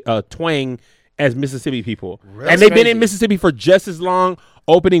twang as Mississippi people, and they've been crazy. in Mississippi for just as long,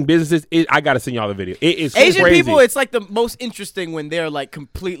 opening businesses. I gotta send y'all the video. It is so Asian crazy. people, it's like the most interesting when they're like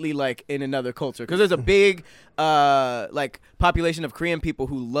completely like in another culture because there's a big like population of Korean people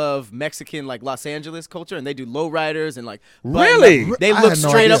who love Mexican like Los Angeles culture and they do lowriders and like Really? they I look had no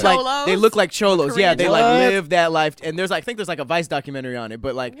straight idea. up like Cholos? they look like cholos. Yeah, Korean they like cholos? live that life and there's like I think there's like a Vice documentary on it,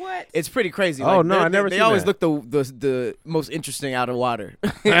 but like What? it's pretty crazy. Oh, Like, no, I never They seen always that. look the most interesting out of water.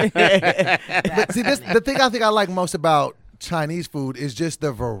 But see, the thing I think I like most about Chinese food is just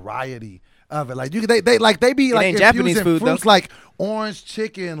the variety of it. Like they be like ain't Japanese infusing food, though. fruits like orange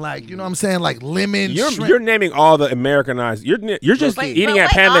chicken, like you know what I'm saying, like lemon. You're shrimp. naming all the Americanized. You're just But eating wait, at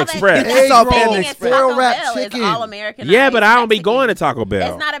Panda all that- Express. that's Egg all rolls, Panda Express. foil Taco wrap Bell is chicken. all Americanized. Yeah, but I don't be Mexican. going to Taco Bell.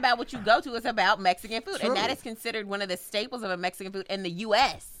 It's not about what you go to. It's about Mexican food, True. and that is considered one of the staples of a Mexican food in the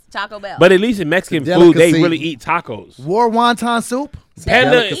U.S. Taco Bell. But at least in Mexican It's a food, they delicacy. really eat tacos. War wonton soup. They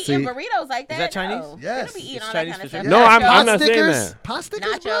Panda- don't be Delicacy. eating burritos like that. that Chinese? though. Yes. They don't be eating It's all Chinese that kind of for stuff. sure. No, I'm Nachos- not saying stickers. that. Pot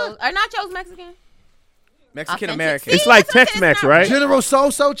stickers, Nachos bro. are nachos Mexican? Mexican Authentic. American. See, It's like that's what I'm saying, Tex-Mex, it's not right? General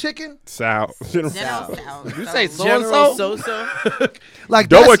So chicken. Sal. General Tso. You say so and General so? So-so. Like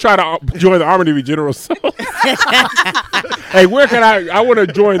Don't that's- want to try to join the army to be General So. Hey, where can I want to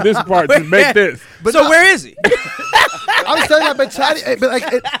join this part to make this. But so no, where is he? I was telling you, but Chinese, but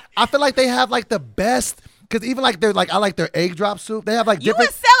like, I feel like they have like the best. Because even like they're like I like their egg drop soup. They have like You different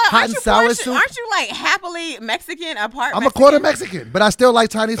would sell it. hot and sour soup. Aren't you like happily Mexican apart? I'm a quarter Mexican, but I still like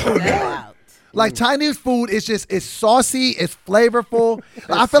Chinese food more. Wow. Like Chinese food is just it's saucy, it's flavorful.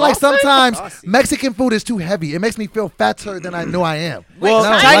 I feel like sometimes Mexican food is too heavy. It makes me feel fatter than I know I am. Well, And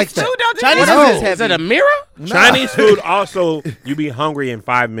I don't Chinese like that. food don't do Chinese that. No. food is Is heavy. it a mirror? Chinese food also, you be hungry in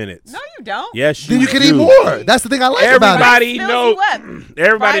 5 minutes. No, you don't. Yes, Then you can do. eat more. That's the thing I like about it. Everybody Fills knows. you up.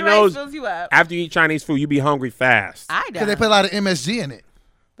 Everybody Fried rice knows. fills you up. After you eat Chinese food, you be hungry fast. I Because don't. they put a lot of MSG in it.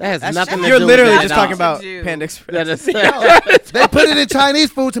 That has nothing to You're do literally with just that. talking No. about Jew. Panda Express. That is- They put it in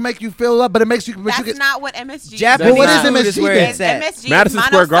Chinese food to make you fill up, but it makes you. But That's you get, not what MSG Japanese is. Well, what is food MSG is where then? it's at. MSG Madison is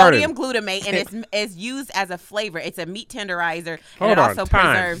Square Garden. monosodium glutamate, and it's used as a flavor. It's a meat tenderizer, and Hold it on, also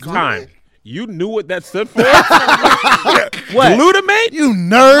time. preserves You knew what that stood for? What? Glutamate? you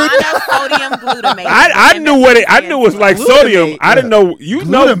nerd. monosodium glutamate. I knew what it. I knew it was like Glutamate. sodium. I didn't know. You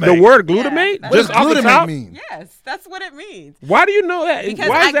know the Glutamate. word glutamate? Yeah. What does Just off the glutamate top? mean? Yes, that's what it means. Why do you know that? Because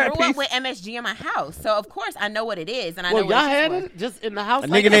Why is I that grew piece? up with MSG in my house, so of course I know what it is, and I Well, know what y'all it's had used it just in the house. A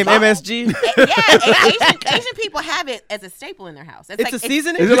like nigga named that? MSG. Yeah, Asian people have it as a staple in their house. It's a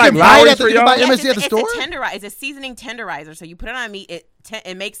seasoning. Is You it like can buy it Lowry's at the- for you can buy y'all? MSG at the store? It's a seasoning tenderizer. So you put it on meat.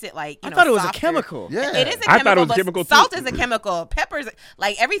 It makes it like I know, thought it was softer. a chemical. Yeah. It is a I chemical. thought it was but chemical, too. Salt is a chemical. Peppers,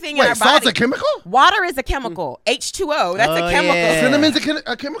 like everything in Wait, our body. salt's a chemical? Water is a chemical. H2O. That's Oh, a chemical. yeah. Cinnamon's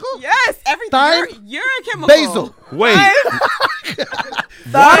a chemical? Yes, everything. Thyme? You're a chemical. Basil. Wait.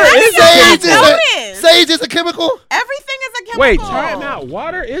 Water is Sage a sage is a chemical? Everything is a chemical. Wait, time out.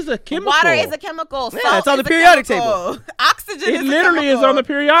 Water is a chemical. Water is a chemical. Yeah, Salt it's on is the a periodic chemical. Oxygen It is literally a is on the chemical.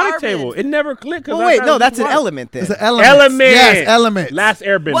 periodic Carbon. table. It never clicked. Well, wait, no, that's an element then. It's an element. Element. Yes, element. Last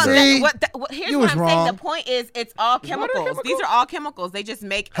Airbender. Well, See? here's You what was I'm wrong. saying. The point is, it's all chemicals. These are all chemicals. They just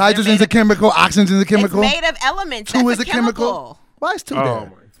make Hydrogen's they're a chemical, oxygen's a chemical. It's made of elements. Two That's is a chemical. Why is two Oh, there?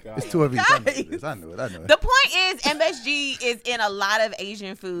 my God. It's two of each. I knew Guys. it. I knew it. The point is, MSG is in a lot of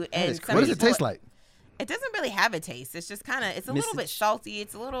Asian food, and some What does it people- taste like? It doesn't really have a taste. It's just kind of. It's a little bit salty.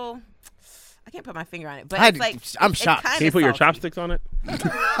 It's a little. I can't put my finger on it, but it's like I'm it's shocked. kinda Can you put your salty. chopsticks on it?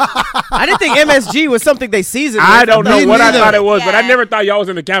 I didn't think MSG was something they seasoned. I with. don't know Me what neither. I thought it was, but I Yeah. never thought y'all was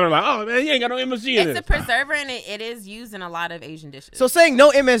in the cabinet like, oh, man, you ain't got no MSG in It's a it. preserver, and it is used in a lot of Asian dishes. So saying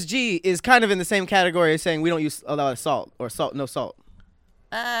no MSG is kind of in the same category as saying we don't use a lot of salt or no salt.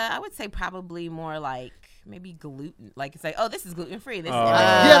 I would say probably more like maybe gluten. Like say, oh, this is gluten free. This is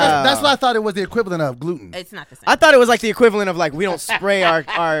Yeah, that's what I thought it was the equivalent of gluten. it's not the same. I thought it was like the equivalent of like we don't spray our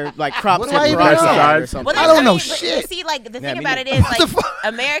like crops What with do I even peroxide know? or something. I don't know but shit. See, like the Yeah, thing me about it neither. is, What the like fuck?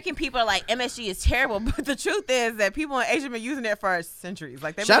 American people are like MSG is terrible, but the truth is that people in Asia have been using it for centuries.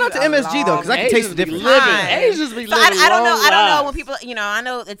 Like Shout out to MSG though, because I can taste the difference. Asians be So living I don't know. long I don't know lives. when people. I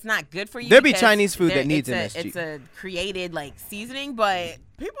know it's not good for you. There be because Chinese food that needs it's MSG. It's a created like seasoning, but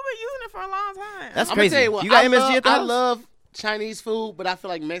people been using it for a long time. That's I'm crazy. gonna tell you what, You got I MSG love, at the I house? love Chinese food, but I feel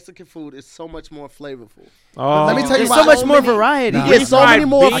like Mexican food is so much more flavorful. Oh. Let me tell you There's why so much more many- variety. Nah. You get so Refried many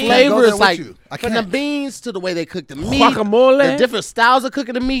more beans. I can't go there flavors, with like you. I from the can't. beans to the way they cook the meat, Guacamole. the different styles of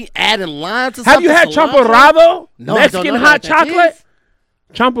cooking the meat, adding lime to Have you had something, cilantro. champurrado? No, I don't Mexican know hot what that chocolate? is.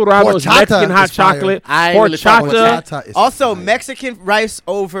 Champurrado is Horchata Mexican hot is fire. chocolate. I ain't really fucking with Horchata. Horchata is Also, fire. Mexican rice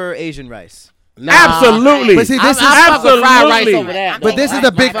over Asian rice. Nah. Absolutely. But see, this is I fuck with fried rice Absolutely. over that. But this is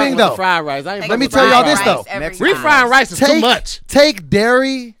the big thing, though. Fried rice. I ain't Let me fucking tell with y'all fried this, rice. though. Refried rice is too much. Take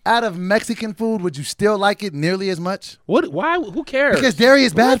dairy out of Mexican food. Would you still like it nearly as much? What? Why? Who cares? Because dairy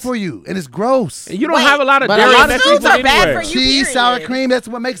is bad for you and it's gross. you don't Wait, have a lot of but dairy a in lot of Mexican foods food are bad anyway. for you. Cheese, period. sour cream, that's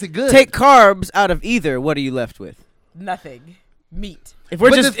what makes it good. Take carbs out of either. What are you left with? Nothing. Meat. If we're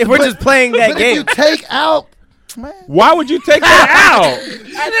But just the- if we're but- just playing that but game, if you take out, man, Why would you take that out?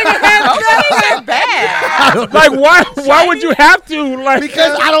 They're bad. Like, why would you have to? Like,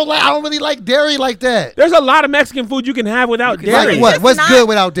 because I don't really like dairy like that. there's a lot of Mexican food you can have without dairy. Like what? It's What's not- good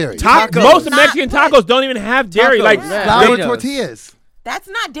without dairy? Tacos. Most of Not Mexican put- tacos don't even have dairy. Tacos. Like, Yeah. Flour Potatoes. tortillas. That's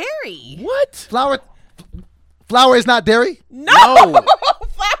not dairy. what? Flour is not dairy. No. Flour's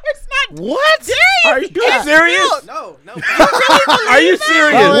not. What? Dairy. Are you serious? no, Are you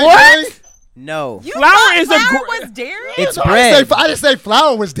serious? Flour ain't What? dairy? no. You Flour thought is a flour gr- was dairy. It's I bread. didn't say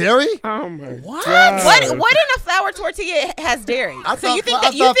flour was dairy. Oh my What? God. What in a flour tortilla has dairy? I So thought you think fl- I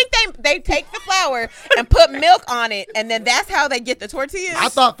that you thought- think they take the flour and put milk on it, and then that's how they get the tortillas? I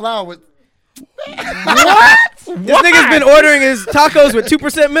thought flour was. What? This nigga's been ordering his tacos with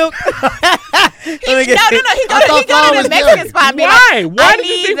 2% milk. No. He go to flour the was Mexican dairy. spot. and be Why? Like, Why I did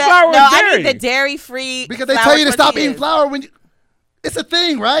you need think the- flour was No, dairy? I need the dairy-free. Because they flour tell you to stop eating tortillas. flour when you. It's a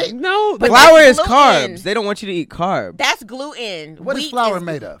thing, right? No. But Flour that's is gluten. carbs. They don't want you to eat carbs. That's gluten. What is Wheat flour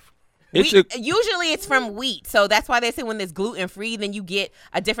made of? It's Wheat, usually it's from wheat, so that's why they say when it's gluten free, then you get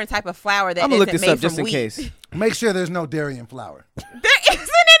a different type of flour that I'm gonna look isn't this made up just from in wheat. case. Make sure there's no dairy in flour. There isn't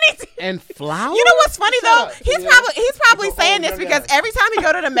anything. And flour? You know what's funny though? up, He's yeah. probably You're saying old this young because guy. every time he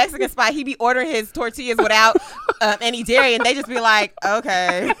go to the Mexican spot, he be ordering his tortillas without any dairy, and they just be like,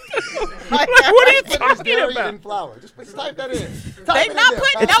 okay. what are you But there's talking dairy about? in flour. Just type that in. They not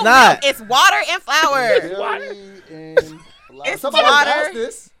putting It's no not. milk. It's water and flour. Dairy in flour. It's Somebody water. asked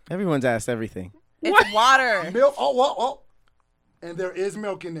this. Everyone's asked everything. It's water. Milk. Oh. And there is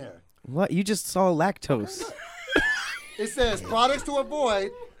milk in there. What? You just saw lactose. It says products to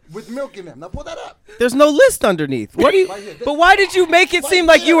avoid with milk in them. Now pull that up. There's no list underneath. What do you? Right here. But why did you make it Right seem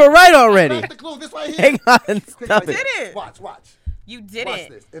like here. you were right already? That's the clue. This right here. Hang on. Click Stop right it. here. Didn't. Watch. You Watch didn't.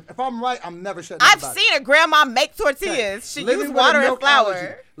 this. If I'm right, I'm never shutting I've this about seen a grandma make tortillas. She Living used with a water and milk flour.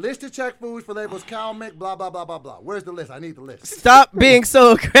 allergy. List to check foods for labels cow milk, blah, blah, blah, blah, blah. Where's the list? I need the list. Stop being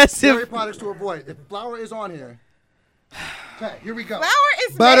so Dairy aggressive. products to avoid. If flour is on here. Okay, here we go. Flour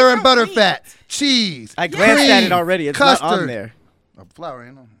is Butter made and from butter wheat. fat, cheese. I glanced at it cream, already. It's custard. not on there. Oh, flour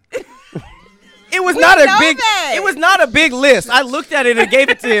ain't on. It was We not a know big. that. It was not a big list. I looked at it and gave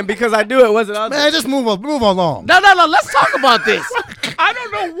it to him because I knew it wasn't on there. Man, just move along. No. Let's talk about this. I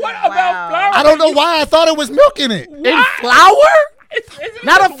don't know what about flour. I don't know why I thought it was milk in it. In flour?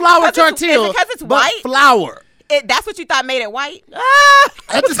 Not a flour Because it's- tortilla. because it's but white? flour. That's what you thought made it white?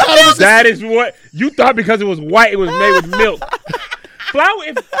 I just thought it was. That is what you thought because it was white. It was made with milk. Flour.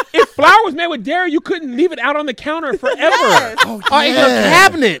 If flour was made with dairy, you couldn't leave it out on the counter forever. Yes. Oh, Or in the yeah.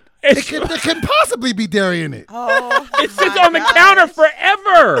 cabinet. There can possibly be dairy in it. Oh, It sits my on the gosh. counter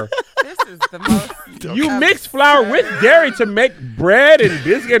forever. This is the most. You mix flour with dairy to make bread and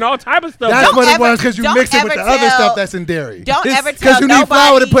biscuit and all type of stuff. That's Don't what it ever- was because you don't mix it with ever the other tell- stuff that's in dairy. Don't ever tell Because you need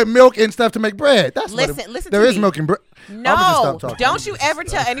flour to nobody- put milk and stuff to make bread. That's what Listen it, there to is me. milk in bread. No, don't you ever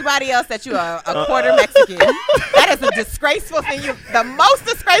tell anybody else that you are a quarter Mexican. That is a disgraceful thing. The most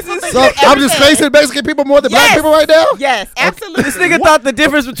disgraceful thing. So you've ever I'm said. disgracing Mexican people more than black Yes. people right now? Yes, absolutely. This nigga thought the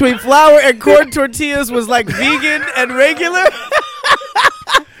difference between flour and corn tortillas was like vegan and regular.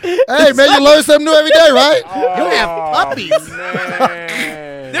 Hey, man, you learn something new every day, right? You have puppies.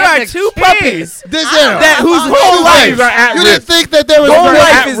 There are two puppies This year. that whose whole Puppies life, are at You risk. didn't think that there was whole are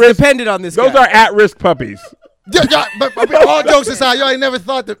life at is risk. dependent on this Those guy. are at-risk puppies. but all jokes aside, y'all ain't never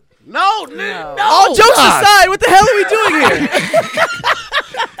thought that. No. All jokes aside, what the hell are we doing here?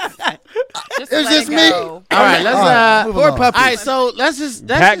 Just It's let just it me. go. All right, let's move poor along. puppies. All right, so let's just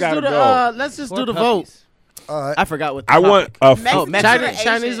Pat do gotta the go. let's just Poor do the vote. puppies. All right. I forgot what the I want topic. a Mexican Mexican. or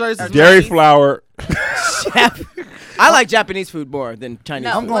Chinese Asian versus or dairy Chinese? flour. I like Japanese food more than Chinese.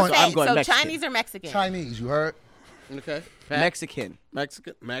 No, food. going- okay, I'm going so Mexican. Chinese or Mexican? Chinese, you heard? Okay, Pat, Mexican.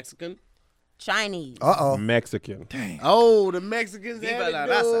 Mexican. Chinese. Uh-oh. Mexican. Oh, the Mexicans Viva have la it.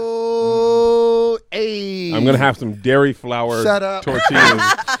 raza. Oh, hey. I'm gonna have some dairy flour Shut up.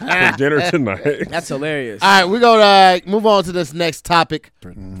 tortillas for dinner tonight. That's hilarious. All right, we're gonna move on to this next topic.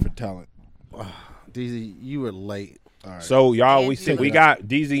 for talent. DZ, you were late. All right. So y'all, we Take we got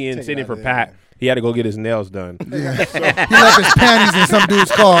DZ in Take it sitting out for there, Pat. man. He had to go get his nails done. He left his panties in some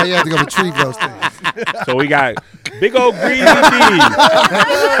dude's car. He had to go retrieve those things. So we got big old Greasy D.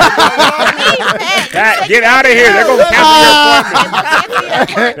 Pat, get out of here. They're gonna cancel your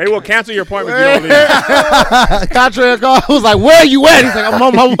appointment. They will cancel your appointment if you don't leave. Contrary call was like, "Where you at?" He's like, "I'm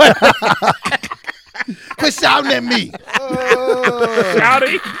on my way." Quit shouting at me.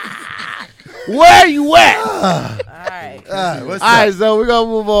 Howdy. Where you at? All right. What's All right, so we're gonna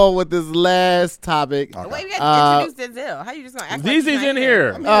move on with this last topic. Wait, we got to introduce Denzel. How you just gonna act like he's DZ's not in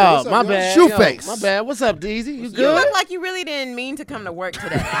here. Oh, What's up, my y'all? bad. Shoeface. My bad. What's up, DZ? You You good? look like you really didn't mean to come to work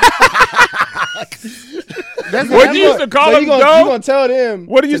today. That's What you used to call him, You though? gonna tell them?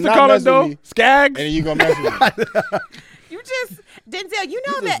 What do you used to not call him, mess with though? me, Skag? And then you gonna mess with me. You just Denzel. You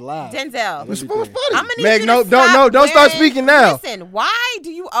know You that just lied. Denzel. It's I'm gonna need Meg, you no, to don't- stop no, don't start wearing- speaking now. Listen, why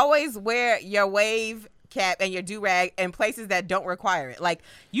do you always wear your wave cap and your do-rag in places that don't require it? Like,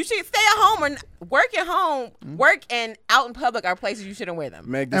 you should stay at home or work at home. Work and out in public are places you shouldn't wear them.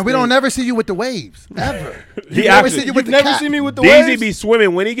 Meg, this And we thing- don't never see you with the waves. Ever. He never actually- see you with You've the never cap. seen me with the DZ waves. be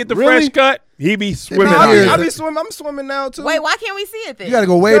swimming. When he get the Really? fresh cut, he be swimming. be out here. there. I be swimming. I'm swimming now too. Wait, why can't we see it then? You got to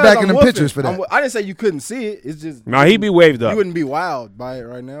go way Because back I'm in the whooping. pictures for that. I didn't say you couldn't see it. It's just No, he be waved up. you wouldn't be wild by it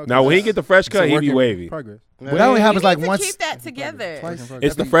right now. Now, when he get the fresh It's a cut, he work be in wavy. Progress. But that only You happens need like to once. keep that together.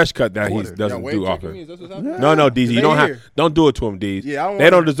 It's the fresh cut that he Y'all doesn't wave do checking me? often. Is that what's happening? No, DZ, you They don't here. don't do it to him, DZ. Yeah, I don't they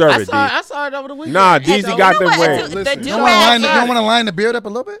want don't to- deserve it, DZ. I saw it over the weekend. Nah, And DZ you got know them what? waves. The Listen, You don't want do-rags to line the beard up a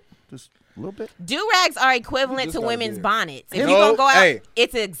little bit? Just a little bit? do-rags are equivalent to Just women's gotta bonnets. If No, you're gonna go out, hey.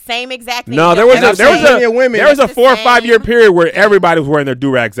 it's the same exact thing. No, You there don't was And a I've there seen was plenty of women. there was a It's the 4 or 5 year same. period where everybody was wearing their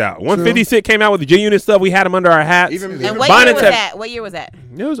do-rags out. When 50 Cent came out with the G-Unit stuff, we had them under our hats. Even- And even what year bonnets was have- that? What year was that?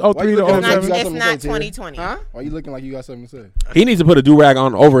 It was Why 03 you to looking at It's me? 07. got not, something it's to say, not Terry. 2020. Huh? Why you looking like you got something to say? He needs to put a do-rag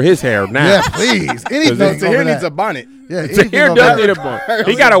on over his hair now. Yeah, please. Anything. No, over Tahir needs that. a bonnet. Yeah, anything Tahir over does that. need a bun.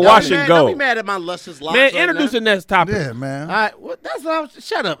 He got to wash and Don't be go. mad at my luscious locks. Man, right introduce now. the next topic. Yeah, man. All right, well, that's what I was.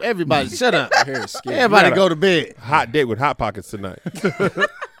 Shut up, everybody. Shut up. Hair is scary. Everybody gotta- go to bed. Hot date with Hot Pockets tonight.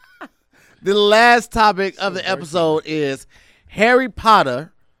 The last topic of the episode is Harry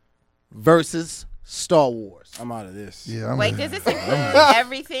Potter versus Star Wars. I'm out of this. Yeah, Wait, does this include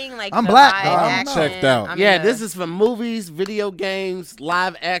everything? Like I'm the black, live dog. I'm action? checked out. I'm Yeah, in this the- is from movies, video games,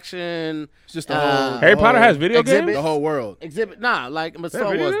 live action. It's just the whole. Harry the Potter whole- has video exhibit. games? The whole world. Exhibit. Nah, like but Star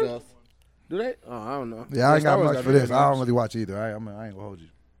video Wars games? does. Do they? Oh, I don't know. Yeah, I ain't Star got Wars much got for this. video I don't games. really watch either. I ain't gonna hold you.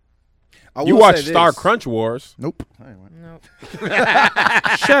 I You will watch say Star this. Crunch Wars. Nope. I ain't watch. Nope.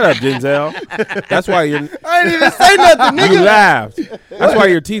 Shut up, Denzel. That's why you I didn't even say nothing, nigga. laughed. That's why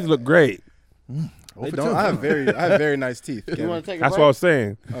your teeth look great. They don't. I have very nice teeth. You Kevin. want to take a That's break? what I was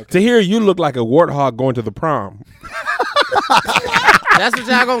saying. To hear you look like a warthog going to the prom. That's what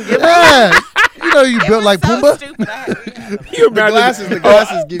y'all gonna give me? Yeah. You know you It built was like so Pumbaa. stupid. I- You imagine The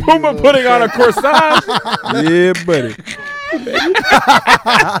glasses give you. a Puma little putting on a check. corsage? Yeah, buddy.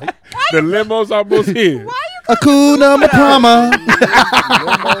 The limo's almost here. Hakuna Matata.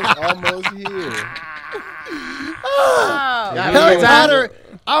 Almost here. Oh. Y'all Harry know- Potter.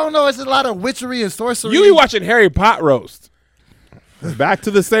 I don't know. It's a lot of witchery and sorcery. You be watching Harry Pot roast. Back to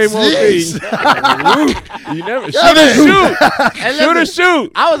the same old Jeez. thing. You never shoot or shoot. Hey, Shoot or listen,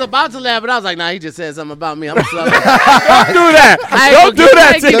 shoot. I was about to laugh, but I was like, nah, he just said something about me. I'm sorry. Don't do that. I ain't Don't do gonna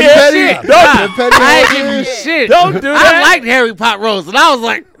that give to you him. shit. Don't, I ain't give you shit. don't do I that. liked Harry Pot Rose, and I was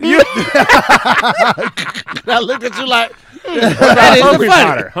like, I looked at you like, that is Hungry funny.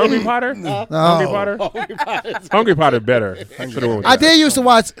 Potter. Hungry Potter? Hungry Potter? Hungry Potter better. Should've went with I that. did used to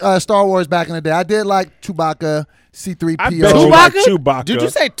watch Star Wars back in the day. I did like Chewbacca, C-3PO. I bet you like Chewbacca. Did you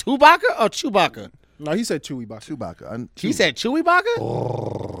say Chewbacca or Chewbacca? No, he said Chewy box. Chewbacca. He said Chewbacca?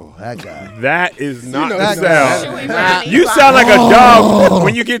 Oh, that guy. That is not know the that sound. Nah. You sound like a dog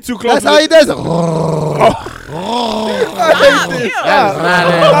when you get too close. That's how he does it. Oh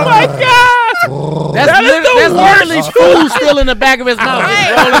my God! That's, is the that's literally food still in the back of his mouth,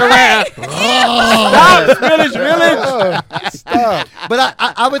 just rolling around. Stop, Village. But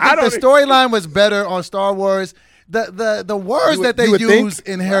I would I think don't the storyline was better on Star Wars the words You that they would think? used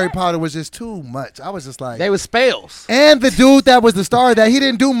in Harry Potter was just too much. I was just like, They were spells. and the dude that was the star that he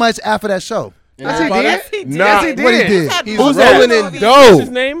didn't do much after that show. Yes, he did. Yes, he did. Nah. Yes, he did. What he did? He's Who's rolling that? in What's his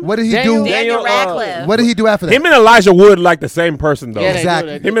dough. name? What did he Daniel- do? Daniel Radcliffe. What did he do after that? Him and Elijah Wood like the same person though. Yeah, they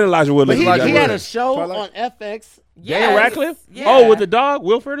Exactly. do. Him and Elijah Wood But look he, like he that. had a show Twilight? on FX. Daniel Radcliffe? Yeah. Oh, with the dog,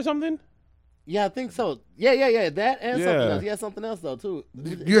 Wilfred or something? Yeah, I think so. Yeah. That and Yeah. something else. He had something else though too.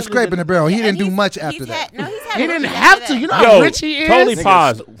 You're scraping the barrel. He didn't do much after that. He didn't have to. You know Yo, how rich he is. totally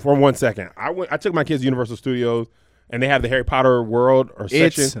pause for 1 second. I took my kids to Universal Studios, and they have the Harry Potter world or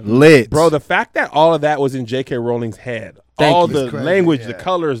section. It's lit. Bro, the fact that all of that was in J.K. Rowling's head, Thank all you. the It's crazy, language, yeah. the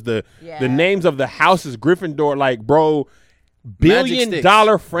colors, the Yeah. names of the houses, Gryffindor, like, bro, Magic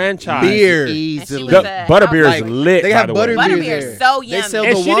billion-dollar franchise. Beer. Easily. was a- Butterbeer is Like, lit, they by have the way. butterbeer Butterbeer there. is so They yummy. sell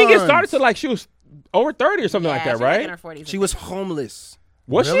And the she didn't get wines. started till, like, she was over 30 or something like that, right? She was homeless.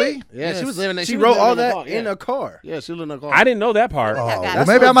 Was Really? she? Yeah, she was living. She was wrote living all in a that car. in Yeah. a car. Yeah, she lived in a car. I didn't know that part. Oh, got well, it.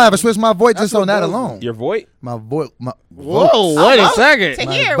 maybe I might have to switch my voice just what on that those- alone. Your voice? My voice. Whoa, wait a second. To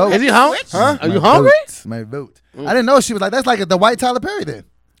My hear. vote. we Is he had to hungry? switch. Huh? Are My you hungry? vote. My vote. I didn't know she was like, that's like the white Tyler Perry then.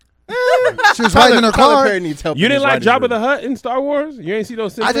 She was writing in her Tyler car. Perry needs help. You in didn't his like writing Jabba the room. Hutt in Star Wars? You ain't see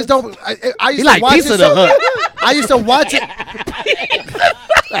those I just Simpsons? don't. I used He to like watch Pizza it the so- Hut. I used to watch it.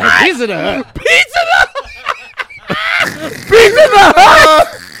 Pizza the Hut.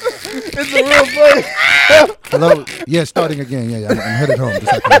 It's a real funny. Hello. Yeah, starting again. Yeah, I'm headed home. Just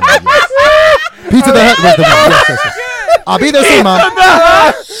like that. Yes. Pizza the Hut was the one. Yes. I'll be there soon, Mom.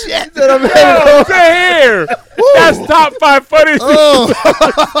 Oh, here. That's top 5 funny things.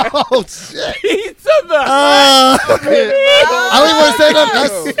 Oh, shit. Pizza the I don't even want to say that.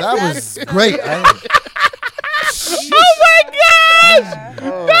 That was great. Oh my gosh!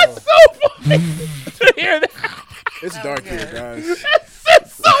 That's so funny to hear that. It's dark here, guys.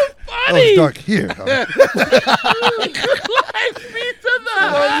 That's so Oh, funny. it's dark here. Like pizza the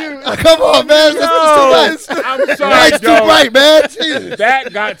Hut. Come on, man. This is too much. I'm The sorry, light's too Joe. bright, man. Jesus.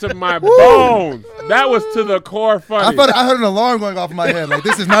 That got to my bones. That was to the core funny. I heard an alarm going off in my head. Like,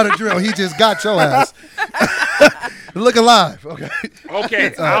 this is not a drill. He just got your ass. Look alive. Okay.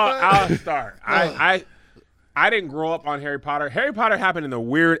 Okay, I'll start. I didn't grow up on Harry Potter. Harry Potter happened in the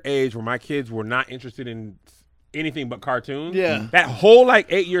weird age where my kids were not interested in anything but cartoons. Yeah. That whole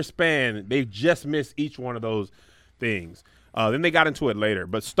 8-year span, they just missed each one of those things. Then they got into it later.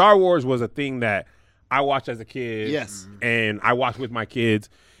 But Star Wars was a thing that I watched as a kid. Yes. And I watched with my kids.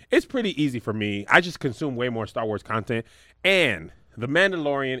 It's pretty easy for me. I just consume way more Star Wars content. And The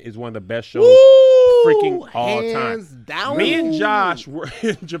Mandalorian is one of the best shows freaking all hands time. down. Me and Josh were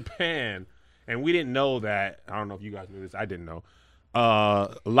in Japan, and we didn't know that. I don't know if you guys knew this. I didn't know. A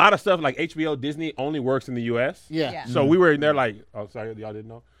lot of stuff like HBO, Disney only works in the U.S. Yeah. So we were in there like, oh, sorry, y'all didn't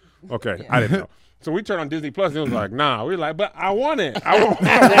know? Okay, I didn't know. So we turned on Disney Plus, and it was like, nah. We were like, but I want it. I want to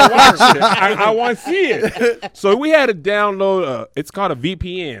watch it. I want to see it. So we had to download, it's called a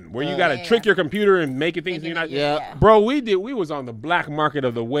VPN, where you got to trick your computer and make it things you're not. Yeah. Bro, we was on the black market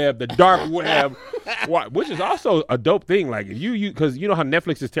of the web, the dark web, which is also a dope thing. Like, if you because you know how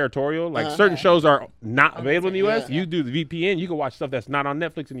Netflix is territorial? Like, certain shows are not available in the U.S. You do the VPN, you can watch stuff that's not on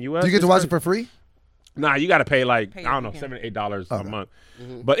Netflix in the U.S. Do you get to watch it for free? Nah, you got to pay I don't know, VPN. $7 or $8 a month.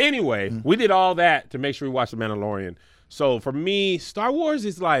 But anyway, we did all that to make sure we watched The Mandalorian. So for me, Star Wars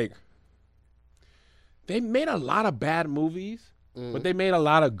is like, they made a lot of bad movies, but they made a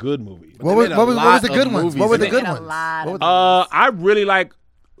lot of good movies. What was the good ones? movies What were in the it. good They made ones? a lot What of was- I really like,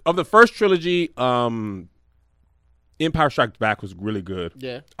 of the first trilogy, Empire Strikes Back was really good.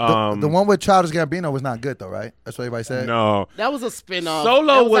 Yeah. the one with Childish Gambino was not good though, right? That's what everybody said. No. That was a spin-off.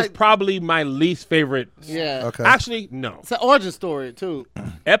 Solo It was like- probably my least favorite. Yeah. Okay. Actually, no. It's an origin story, too.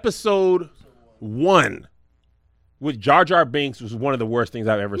 Episode 1 with Jar Jar Binks was one of the worst things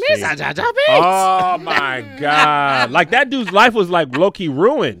I've ever seen. Jar Jar Binks. Oh my God. Like, that dude's life was like low-key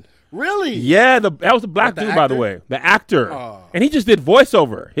ruined. Really? Yeah, that was the black the dude, by the actor? way. The actor. Oh. And he just did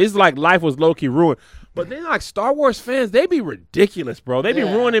voiceover. His life was low-key ruined. But then Star Wars fans, they be ridiculous, bro. They be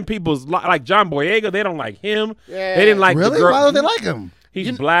Yeah. ruining people's like John Boyega, they don't like him. Yeah. They didn't like the Really? girl. Why don't they like him?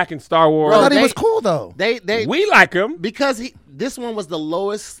 He's black in Star Wars. I Bro, thought he they- was cool though. They We like him. because this one was the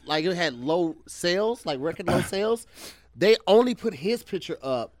lowest, like it had low sales, like record low sales. They only put his picture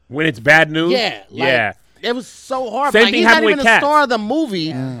up. When it's bad news. Yeah. Like, yeah. It was so hard. Same Like, thing he's not happened even with the Cats. star of the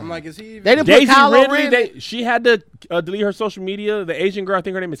movie. I'm like, is he? Even... They didn't Daisy put Kylo Ridley, Ren. she had to delete her social media. The Asian girl, I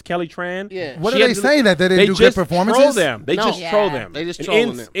think her name is Kelly Tran. Yeah. What She are had they to- saying that they didn't do good just performances? Troll them. They No. just Yeah. troll them. They just And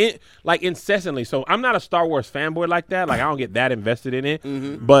trolling them. like incessantly. So I'm not a Star Wars fanboy like that. Like, I don't get that invested in it.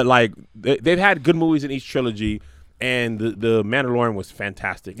 Mm-hmm. But like they've had good movies in each trilogy. and the Mandalorian was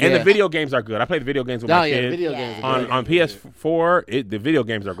fantastic. And the Yeah. video games are good. I played the video games with my kids. video Yeah. games. are great. On PS4, the video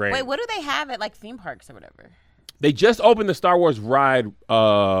games are great. Wait, what do they have at like theme parks or whatever? They just opened the Star Wars ride,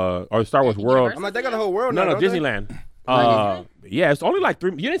 or Star Wars World. I'm like, they got a whole world No, now. no, don't they? Disneyland. Yeah, it's only like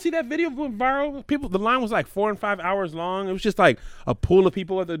 3. You didn't see that video went viral? The line was like 4 and 5 hours long. It was just like a pool of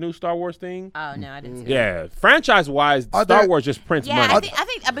people at the new Star Wars thing. Oh no, I didn't see that. Yeah, franchise-wise, Are Star there- Wars just prints Yeah, money. I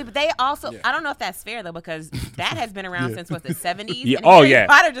think, but they also. I don't know if that's fair though, because that has been around since what, the 70s. Yeah, And oh, Harry yeah.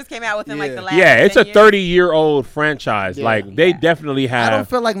 Potter just came out within like the last. Yeah, it's 10 a years. 30-year-old franchise. Like they definitely I don't have.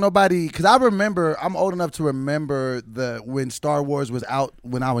 feel like nobody, because I remember, I'm old enough to remember when Star Wars was out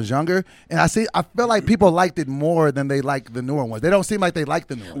when I was younger, and I feel like people liked it more than they like the newer ones. They don't seem like they like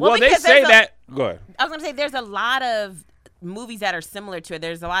the newer ones. Well, they because say there's a- that. Go ahead. I was gonna say there's a lot of movies that are similar to it.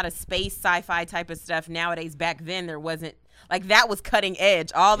 There's a lot of space sci-fi type of stuff nowadays. Back then there wasn't. Like that was cutting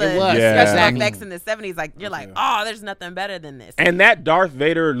edge. All the It was. Yeah. special effects in the 70s, like you're like, oh, there's nothing better than this. And that Darth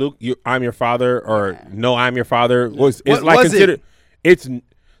Vader, Luke, I'm your father, or no, I'm your father, is What like was considered. it? It's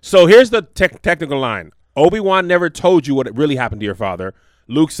so. Here's the technical line. Obi-Wan never told you what really happened to your father.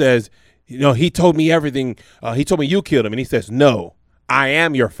 Luke says, he told me everything. He told me you killed him, and he says, no, I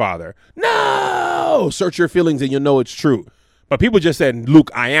am your father. No, search your feelings and you'll know it's true. But people just said, Luke,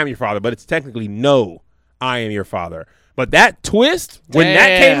 I am your father, but it's technically no, I am your father. But that twist when that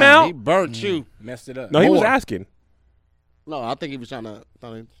came Damn, out, He burnt you. Messed it up. no, he was More. asking. No, I think he was trying to.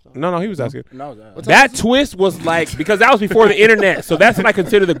 No, he was asking. No, That twist was like, because that was before the internet, so that's what I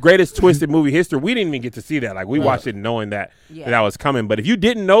consider the greatest twist in movie history. We didn't even get to see that. Like we watched it knowing that that was coming. But if you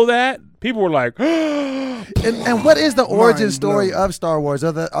didn't know that, people were like, And what is the origin Mind story blown. of Star Wars?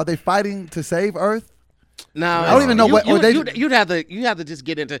 Are they fighting to save Earth? Now I don't even know what- or they- you'd have to just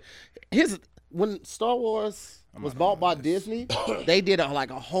get into his when Star Wars was bought by Disney. They did a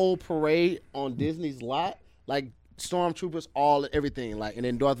whole parade on Disney's lot, like stormtroopers, everything, like, and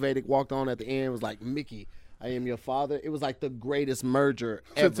then Darth Vader walked on at the end. Was like, Mickey, I am your father. It was like the greatest merger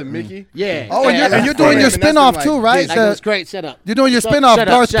ever. to Mickey. Yeah. Oh, and Yeah. you're doing your That's been spinoff like too, right? Like, it was great. Shut up. You're doing your Shut- spinoff, shut up,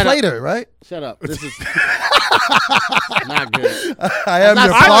 Darth shut up. Plater, right? Shut up. This is not good. I am your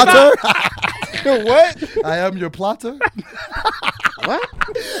not- plotter. What? I am your plotter. What?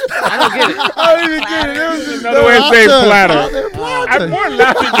 I don't get it. I don't even get it. It was just another way to say Platter. platter. I'm more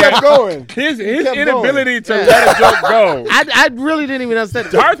laughing kept at going. his kept inability to Yeah. let a joke go. I really didn't even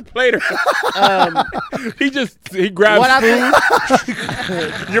understand. Darth Plater, he grabs What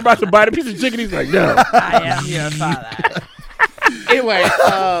food. You're about to bite a piece of chicken. He's like, no. I am your father. Anyway,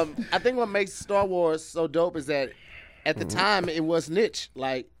 I think what makes Star Wars so dope is that at the time it was niche.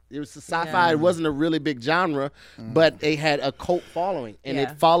 Like it was sci-fi. Yeah. It wasn't a really big genre, but they had a cult following, and Yeah.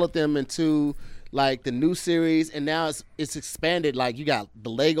 it followed them into like the new series, and now it's expanded. Like you got the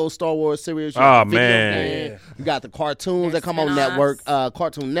Lego Star Wars series. You got Oh, the video man. game, you got the cartoons There's that come on spin-offs. network,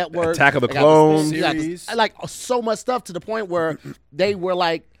 Cartoon Network, Attack of the They got Clones. you got Series. like so much stuff to the point where they were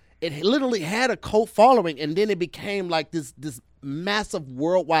like, it literally had a cult following, and then it became like this massive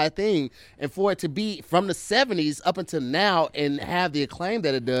worldwide thing. And for it to be from the 70s up until now and have the acclaim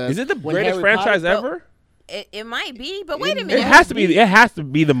that it does, Is it the when greatest Harry Potter franchise felt- ever? It might be, but wait a minute. It has to be. It has to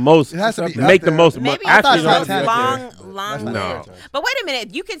be the most. It has to be make up the there. most. Maybe I it's thought the it most was Titanic. long No. lived. But wait a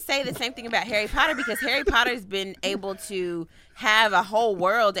minute, you could say the same thing about Harry Potter because Harry Potter's been able to have a whole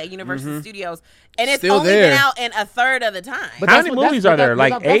world at Universal Studios, and it's Still only there. been out in a third of the time. But How that's many what- movies that's are there? what-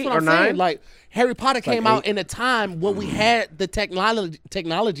 Like that's 8 what or I'm saying. 9? Like Harry Potter came out 8. in a time when we had the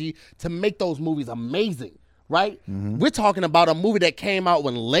technology to make those movies amazing, right? We're talking about a movie that came out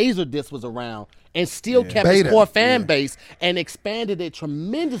when Laserdisc was around and still kept its Beta. core fan base and expanded it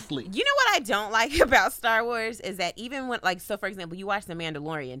tremendously. You know what I don't like about Star Wars is that even when, like, so for example, you watch The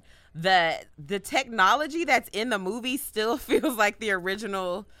Mandalorian, the technology that's in the movie still feels like the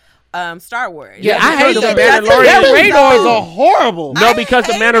original Star Wars. Yeah, I hate because that. the That Mandalorian- radars are horrible. No, because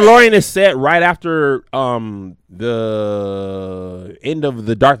the hate it. Mandalorian is set right after the end of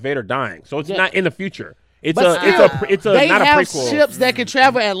the Darth Vader dying, so it's Yeah. not in the future. It's But it's a they not a have prequel. ships that can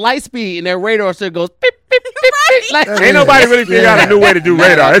travel at light speed, and their radar still goes beep, beep, beep, beep. Like, Ain't nobody really figured out a new way to do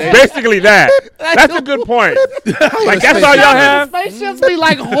radar. It's basically that. That's a good point. Like that's all y'all have. spaceships be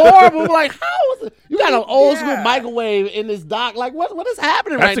like horrible. Like, how is it? You got an old school microwave in this dock. Like, what is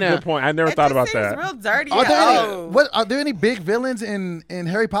happening That's right a now? good point. I never It thought just about seems that. real dirty. Are there, Oh. are there any big villains in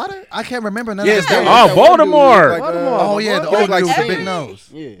Harry Potter? I can't remember none Yes, of there them. Oh, was that one dude Voldemort. like, Oh yeah, the old like dude with the Snape. big nose.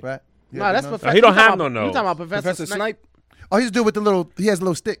 Yeah. Right. No, Yeah, that's big nose. Professor. he don't you talking have no about- nose. You talking about Professor Snape. Oh, he's the dude with the little. He has a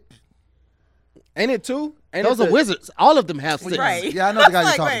little stick. Ain't it two? Ain't Those it are the- wizards. All of them have sticks. Right. Yeah, I know the guy you're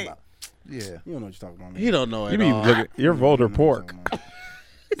Like, talking wait. about. Yeah. You don't know what you're talking about. Man. He don't know it. You be looking. You're Volder pork.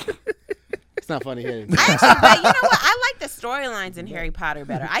 It's not funny. Here. But you know what? I like the storylines in Harry Potter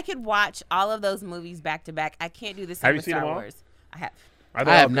better. I could watch all of those movies back to back. I can't do the same Have you with seen Star them all? Wars. I have.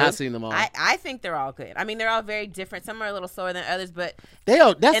 I have not seen them all. I think they're all good. I mean, they're all very different. Some are a little slower than others, but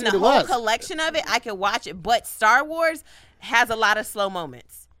That's in the what whole it was. collection of it, I could watch it. But Star Wars has a lot of slow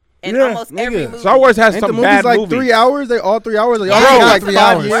moments in Yeah, almost every nigga. movie. Star Wars has Ain't the some movies bad like movies. 3 hours? They all 3 hours? They all Yeah, take yeah, like 3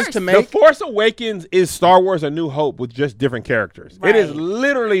 5 hours. years to The make? Force Awakens is Star Wars: A New Hope with just different characters. It is Right.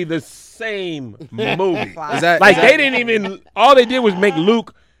 literally the same movie. Wow. Is that Like they didn't even. All they did was make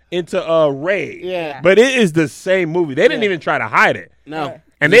Luke into Rey. Yeah. But it is the same movie. They didn't even try to hide it. No.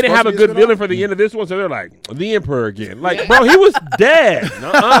 And Is they it didn't have a supposed to be good a villain spinoff? for the end of this one, so they're like, the Emperor again. Like, bro, he was dead.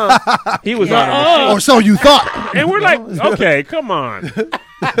 He was on a machine. Or so you thought. And we're like, okay, come on.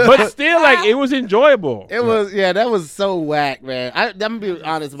 But still, like, it was enjoyable. It was, that was so whack, man. I'm gonna be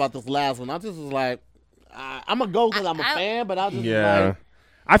honest about this last one. I just was like, I'm gonna go because I'm a fan, but I was just like,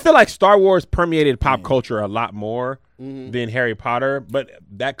 I feel like Star Wars permeated pop culture a lot more than Harry Potter, but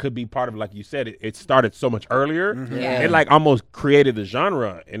that could be part of, like you said, it started so much earlier. Yeah. It like almost created the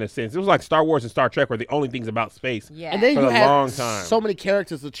genre in a sense. It was like Star Wars and Star Trek were the only things about space. Yeah. and then For you a had long time. so many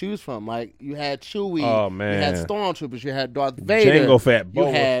characters to choose from. Like you had Chewie, Oh, man. you had Stormtroopers, you had Darth Vader, Jango Fett, you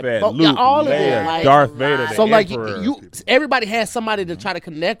Boba had Fett, Bo- Luke, all of Leia, them. Like, Darth Vader, the so like Emperor. everybody had somebody to try to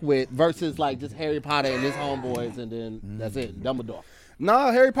connect with versus like just Harry Potter and his homeboys, and then that's it, Dumbledore.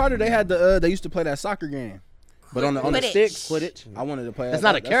 No, Harry Potter. They had they used to play that soccer game, but on the Quidditch. sticks. Quidditch. I wanted to play. That's that.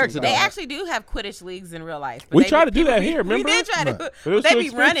 not a That's character, some though. They guy. actually do have Quidditch leagues in real life. But We they- tried to do people- that here, remember? We did try to. But it was They too be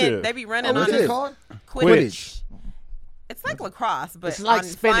running. expensive. They be running What's on it the called? Quidditch. It's like lacrosse, but It's like on,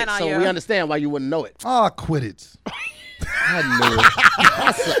 flying spinach, on so your, we understand why you wouldn't know it. Oh, Quidditch. I knew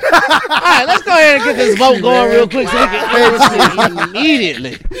it. All right, let's go ahead and get this vote going real quick so we can end this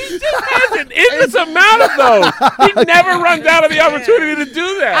immediately. Has an endless amount of those. He never runs out of the opportunity to do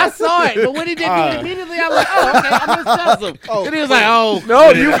I that. saw it, but when he didn't do it immediately, I was like, oh, okay, I'm gonna judge him. And he was like, oh. No,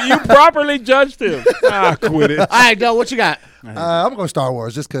 you properly judged him. Quit it. All right, Doe, what you got? I'm going Star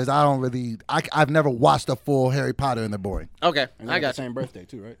Wars just because I don't really. I've never watched a full Harry Potter and they're boring. Okay, And I they got got the same birthday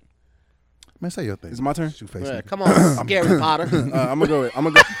too, right? Man, say your thing. Is it my turn? Shoot face. you. Come on, Scary Potter. I'm gonna go. I'm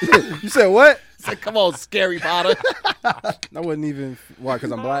gonna go. You said what? Say, come on, Scary Potter. I wasn't even. Why?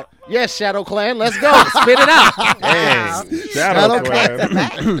 Because I'm black. Yes, Shadow Clan, let's go. Spit it out. Hey, Shadow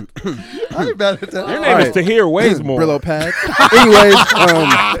Clan. I ain't mad at that. Your name is Tahir Waysmore. Brillo pad. Anyways,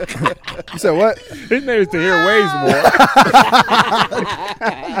 you said what? His name is Tahir Waysmore.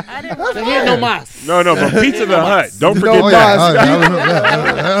 I didn't want to Here no mas. No, but Pizza the Hut. Don't forget No, that. All right,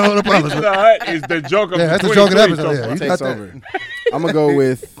 I don't know Pizza problem. the Hut is the joke of Yeah, the that's the joke of the 2020 episode. so Yeah, far. you got Takes that. over. I'm gonna go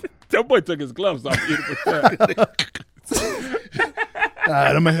with. That boy took his gloves off. All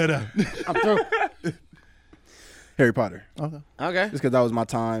right, I'm gonna head out. I'm through. Harry Potter. Okay. Just because that was my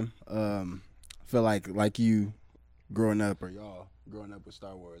time. I feel like you growing up, or y'all growing up with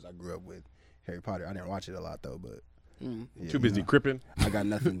Star Wars. I grew up with Harry Potter. I didn't watch it a lot though, but yeah, Too busy cripping. I got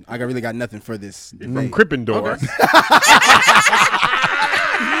nothing. I really got nothing for this. From Crippendor.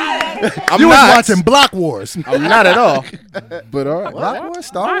 I'm You was not watching Block Wars. I'm not at all. But all right. Block Wars?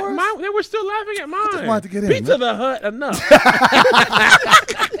 Star Wars? They were still laughing at mine. just wanted to get in, Pizza man. the Hut enough.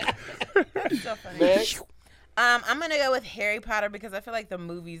 so funny. I'm gonna go with Harry Potter because I feel like the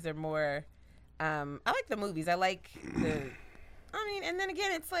movies are more. I like the movies. I like the. I mean, and then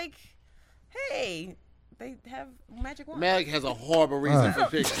again, it's like, hey, they have magic wands. Meg has a horrible reason for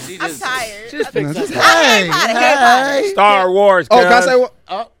picking. She I'm just, tired. She just picked something. Hey, Harry Potter. Star Wars. Oh, can I cuz. say what?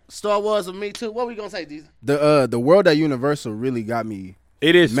 Oh, Star Wars with me too. What we gonna say, Deezy? The world at Universal really got me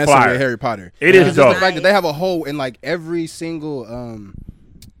It is messing fire. with Harry Potter. It is Just the dope. fact that they have a whole and like every single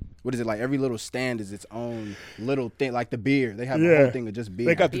what is it, like every little stand is its own little thing, like the beer. They have a whole thing of just beer.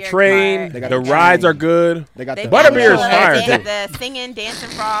 They got the Beer train. cart. They got The the rides train. are good. They got They the Butterbeer is fire, They have too. the singing, dancing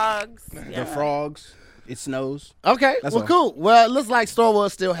frogs. the frogs. It snows. Okay, That's well, all. cool. Well, it looks like Star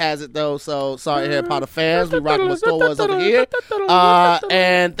Wars still has it though. So sorry, Harry Potter fans, we rocking with Star Wars over here.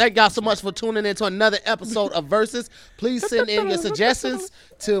 And thank y'all so much for tuning in to another episode of Versus. Please send in your suggestions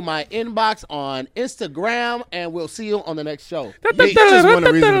to my inbox on Instagram, and we'll see you on the next show. You just want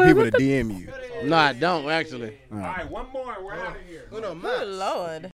a reason for people to DM you. No, I don't actually. All right, one more. We're out of here. Good Lord.